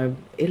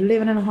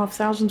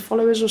 11,500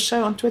 followers or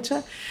so on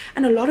Twitter,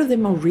 and a lot of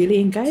them are really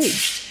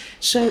engaged.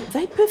 So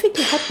they're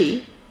perfectly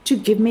happy to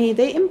give me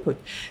their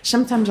input.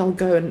 Sometimes I'll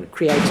go and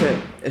create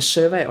a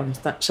survey on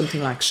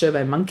something like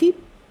SurveyMonkey,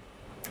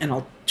 and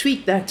I'll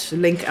tweet that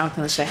link out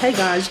and I'll say, hey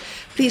guys,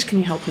 please can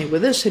you help me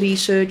with this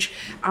research?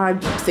 I'm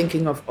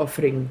thinking of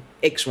offering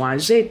X, Y,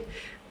 Z.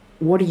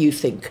 What do you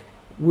think?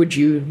 Would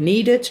you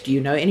need it? Do you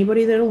know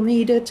anybody that will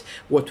need it?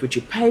 What would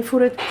you pay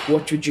for it?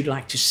 What would you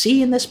like to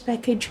see in this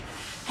package?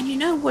 And you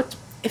know what?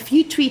 If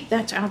you tweet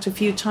that out a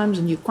few times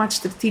and you're quite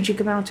strategic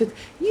about it,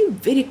 you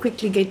very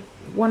quickly get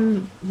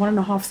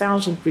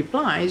 1,500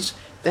 replies.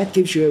 That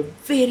gives you a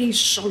very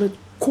solid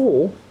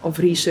core of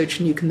research,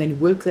 and you can then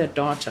work that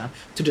data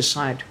to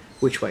decide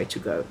which way to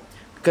go.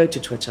 Go to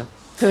Twitter.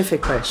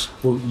 Perfect place.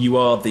 Well, you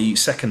are the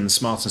second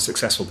smart and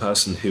successful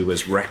person who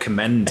has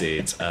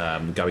recommended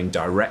going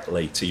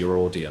directly to your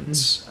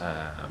audience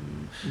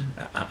and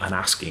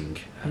asking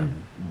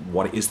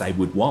what it is they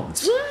would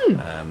want in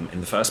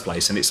the first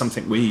place. And it's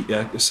something we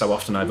so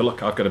often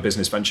overlook. I've got a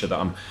business venture that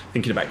I'm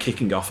thinking about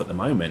kicking off at the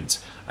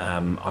moment.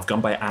 I've gone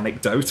by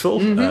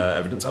anecdotal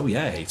evidence. Oh,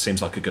 yeah, it seems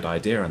like a good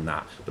idea and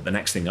that. But the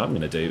next thing I'm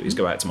going to do is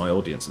go out to my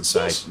audience and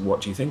say,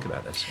 what do you think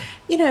about this?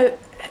 You know,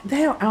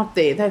 they are out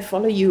there. They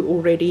follow you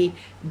already.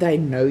 They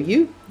know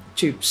you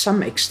to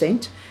some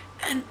extent.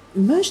 And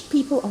most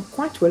people are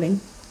quite willing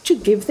to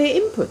give their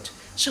input.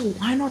 So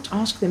why not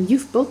ask them?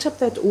 You've built up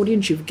that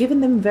audience. You've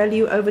given them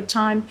value over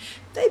time.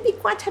 They'd be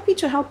quite happy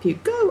to help you.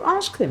 Go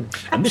ask them.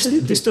 Absolutely.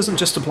 And this doesn't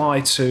just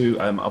apply to,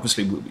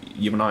 obviously,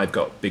 you and I have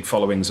got big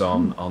followings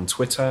on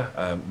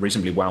Twitter,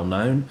 reasonably well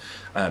known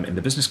in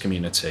the business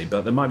community.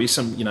 But there might be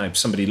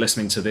somebody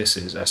listening to this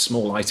is a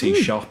small IT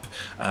shop,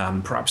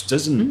 perhaps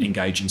doesn't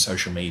engage in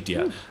social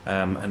media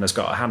and has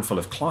got a handful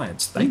of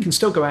clients. They can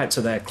still go out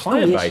to their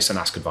client base and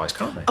ask advice,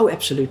 can't they? Oh,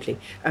 absolutely.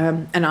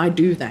 And I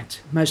do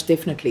that, most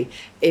definitely.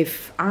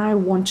 If I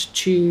want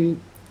to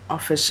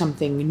offer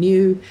something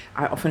new,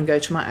 I often go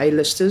to my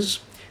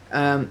A-listers,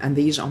 and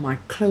these are my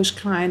close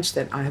clients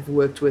that I have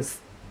worked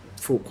with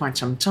for quite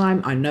some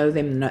time. I know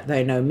them,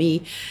 they know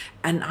me,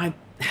 and I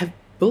have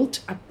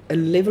built up a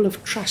level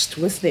of trust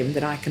with them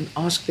that I can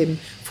ask them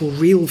for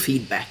real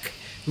feedback,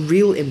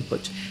 real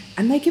input,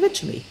 and they give it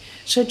to me.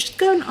 So just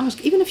go and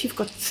ask, even if you've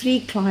got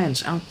 3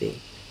 clients out there,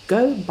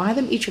 go buy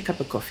them each a cup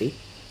of coffee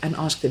and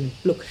ask them,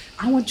 look,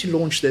 I want to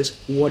launch this,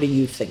 what do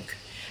you think?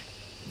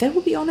 They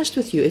will be honest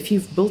with you if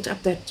you've built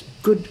up that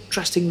good,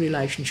 trusting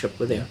relationship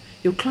with them.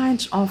 Your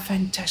clients are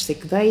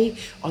fantastic. They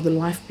are the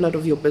lifeblood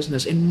of your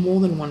business in more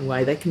than one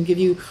way. They can give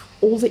you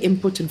all the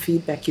input and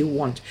feedback you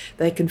want.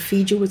 They can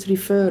feed you with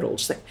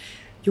referrals.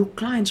 Your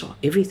clients are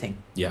everything.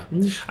 Yeah.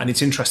 And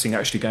it's interesting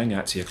actually going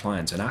out to your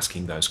clients and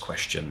asking those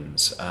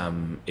questions.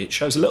 It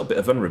shows a little bit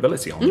of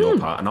vulnerability on your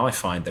part, and I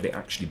find that it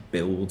actually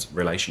builds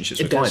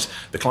relationships with clients.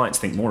 The clients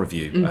think more of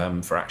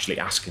you for actually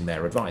asking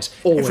their advice.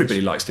 Always.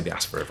 Everybody likes to be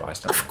asked for advice,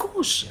 don't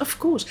they? Of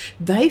course.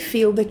 They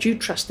feel that you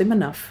trust them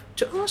enough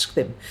to ask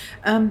them.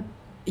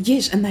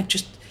 Yes, and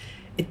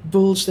it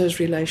builds those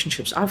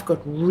relationships. I've got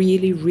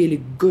really,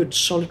 really good,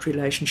 solid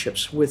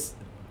relationships with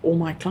all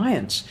my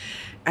clients.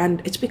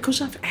 And it's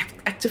because I've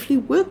actively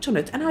worked on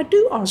it. And I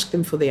do ask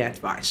them for their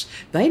advice.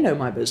 They know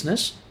my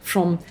business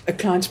from a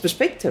client's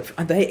perspective.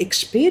 And they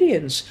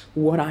experience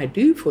what I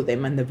do for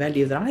them and the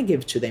value that I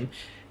give to them.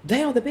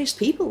 They are the best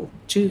people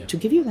to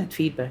give you that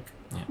feedback.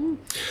 Yeah.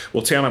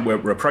 Well, Tiana,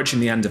 we're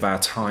approaching the end of our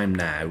time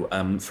now.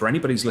 For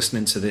anybody who's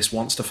listening to this,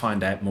 wants to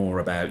find out more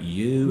about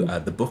you,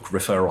 the book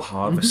Referral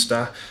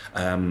Harvester,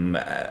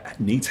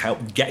 needs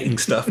help getting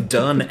stuff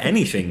done,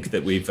 anything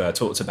that we've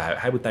talked about,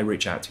 how would they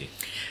reach out to you?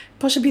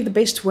 Possibly the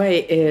best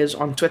way is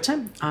on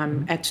Twitter.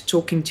 I'm at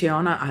Talking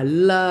Tiana. I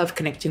love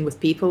connecting with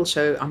people,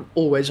 so I'm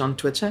always on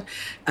Twitter.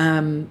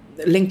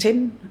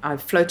 LinkedIn, I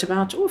float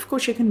about. Or, of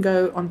course, you can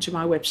go onto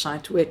my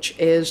website, which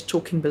is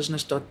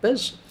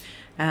talkingbusiness.biz.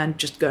 And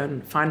just go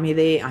and find me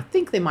there. I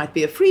think there might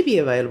be a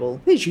freebie available.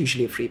 There's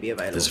usually a freebie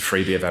available. There's a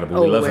freebie available.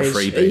 Always. We love a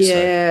freebie.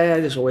 Yeah,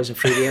 there's always a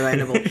freebie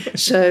available.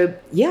 So,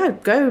 yeah,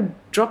 go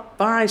drop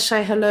by,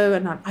 say hello.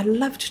 And I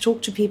love to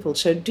talk to people.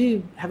 So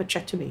do have a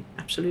chat to me.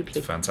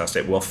 Absolutely.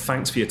 Fantastic. Well,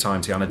 thanks for your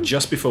time, Tiana.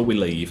 Just before we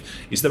leave,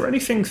 is there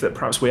anything that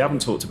perhaps we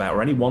haven't talked about,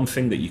 or any one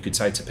thing that you could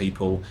say to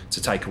people to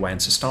take away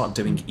and to start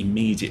doing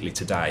immediately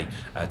today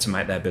to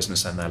make their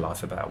business and their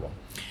life a better one?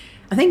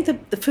 I think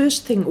the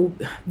first thing, or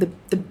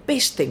the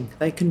best thing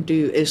they can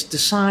do, is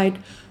decide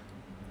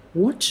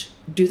what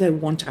do they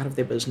want out of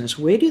their business?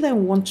 Where do they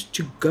want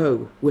to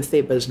go with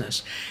their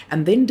business?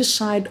 And then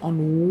decide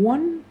on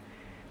one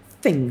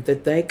thing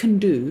that they can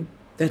do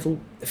that'll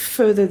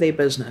further their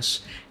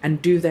business,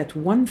 and do that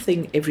one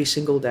thing every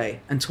single day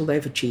until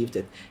they've achieved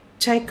it.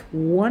 Take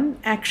one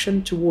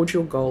action towards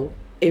your goal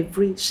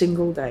every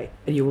single day,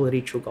 and you will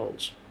reach your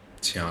goals.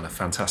 Tiana,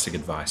 fantastic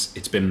advice.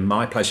 It's been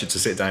my pleasure to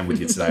sit down with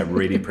you today. I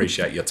really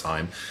appreciate your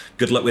time.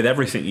 Good luck with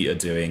everything you're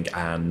doing,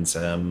 and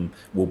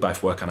we'll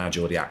both work on our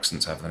Geordie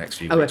accents over the next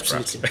few weeks.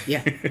 Absolutely. Perhaps.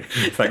 Yeah.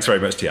 Thanks very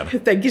much,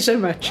 Tiana. Thank you so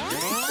much.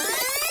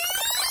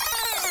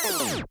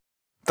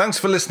 Thanks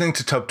for listening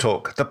to Tub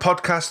Talk, the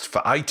podcast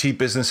for IT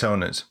business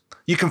owners.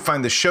 You can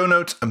find the show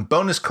notes and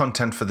bonus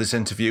content for this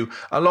interview,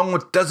 along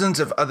with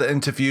dozens of other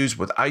interviews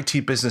with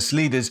IT business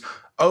leaders,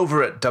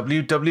 over at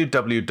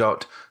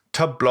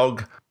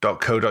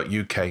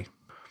www.tubblog.co.uk.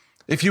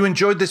 If you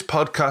enjoyed this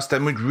podcast,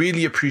 then we'd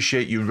really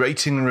appreciate you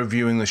rating and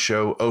reviewing the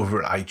show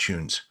over at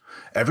iTunes.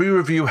 Every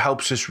review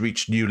helps us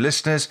reach new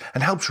listeners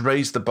and helps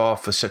raise the bar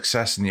for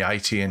success in the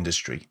IT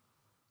industry.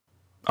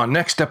 Our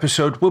next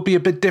episode will be a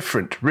bit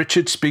different.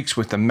 Richard speaks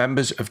with the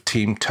members of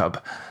Team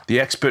Tub, the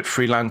expert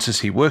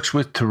freelancers he works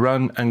with to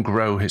run and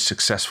grow his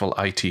successful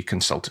IT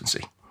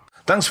consultancy.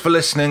 Thanks for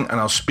listening, and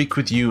I'll speak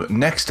with you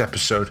next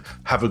episode.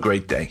 Have a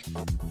great day.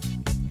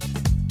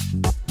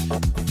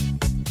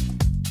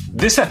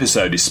 This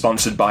episode is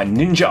sponsored by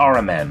Ninja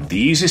RMM, the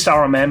easiest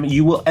RMM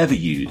you will ever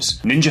use.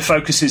 Ninja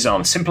focuses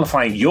on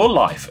simplifying your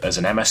life as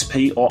an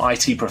MSP or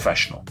IT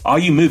professional. Are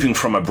you moving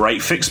from a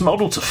break-fix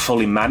model to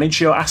fully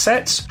manage your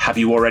assets? Have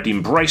you already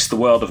embraced the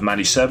world of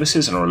managed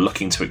services and are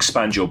looking to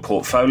expand your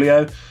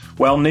portfolio?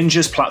 Well,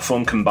 Ninja's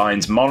platform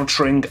combines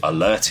monitoring,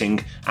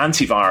 alerting,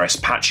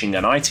 antivirus, patching,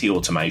 and IT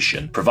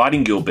automation,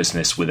 providing your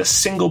business with a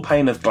single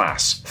pane of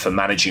glass for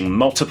managing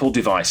multiple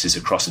devices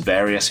across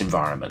various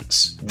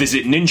environments.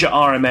 Visit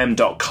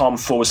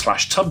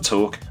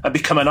ninjarmm.com/tubtalk and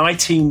become an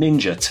IT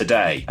ninja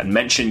today, and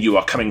mention you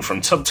are coming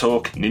from Tub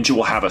Talk. Ninja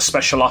will have a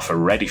special offer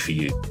ready for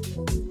you.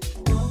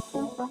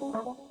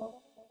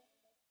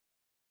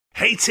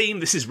 Hey team,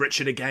 this is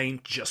Richard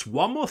again. Just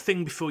one more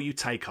thing before you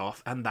take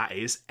off, and that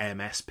is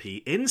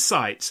MSP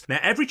Insights. Now,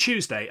 every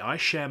Tuesday, I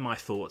share my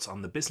thoughts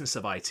on the business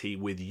of IT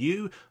with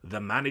you,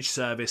 the managed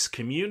service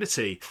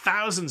community.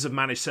 Thousands of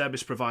managed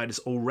service providers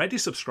already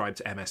subscribe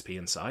to MSP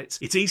Insights.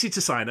 It's easy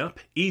to sign up,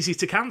 easy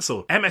to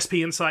cancel.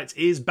 MSP Insights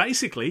is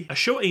basically a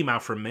short email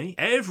from me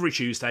every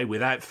Tuesday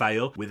without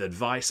fail, with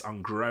advice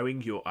on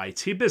growing your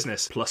IT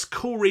business, plus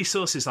cool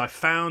resources I've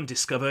found,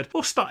 discovered,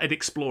 or started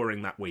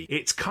exploring that week.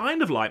 It's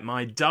kind of like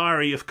my diary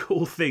of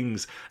cool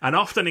things, and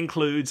often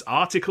includes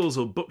articles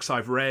or books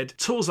I've read,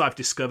 tools I've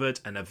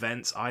discovered, and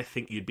events I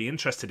think you'd be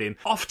interested in,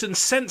 often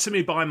sent to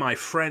me by my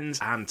friends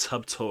and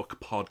Tub Talk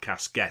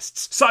podcast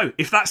guests. So,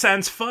 if that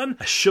sounds fun,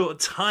 a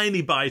short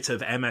tiny bite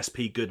of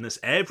MSP goodness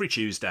every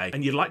Tuesday,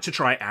 and you'd like to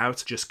try it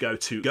out, just go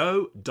to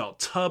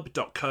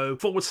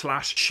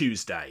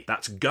go.tub.co/Tuesday.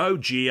 That's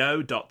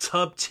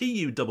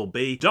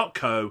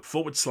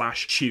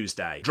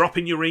go.tub.co/Tuesday. Drop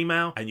in your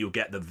email and you'll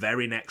get the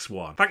very next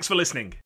one. Thanks for listening.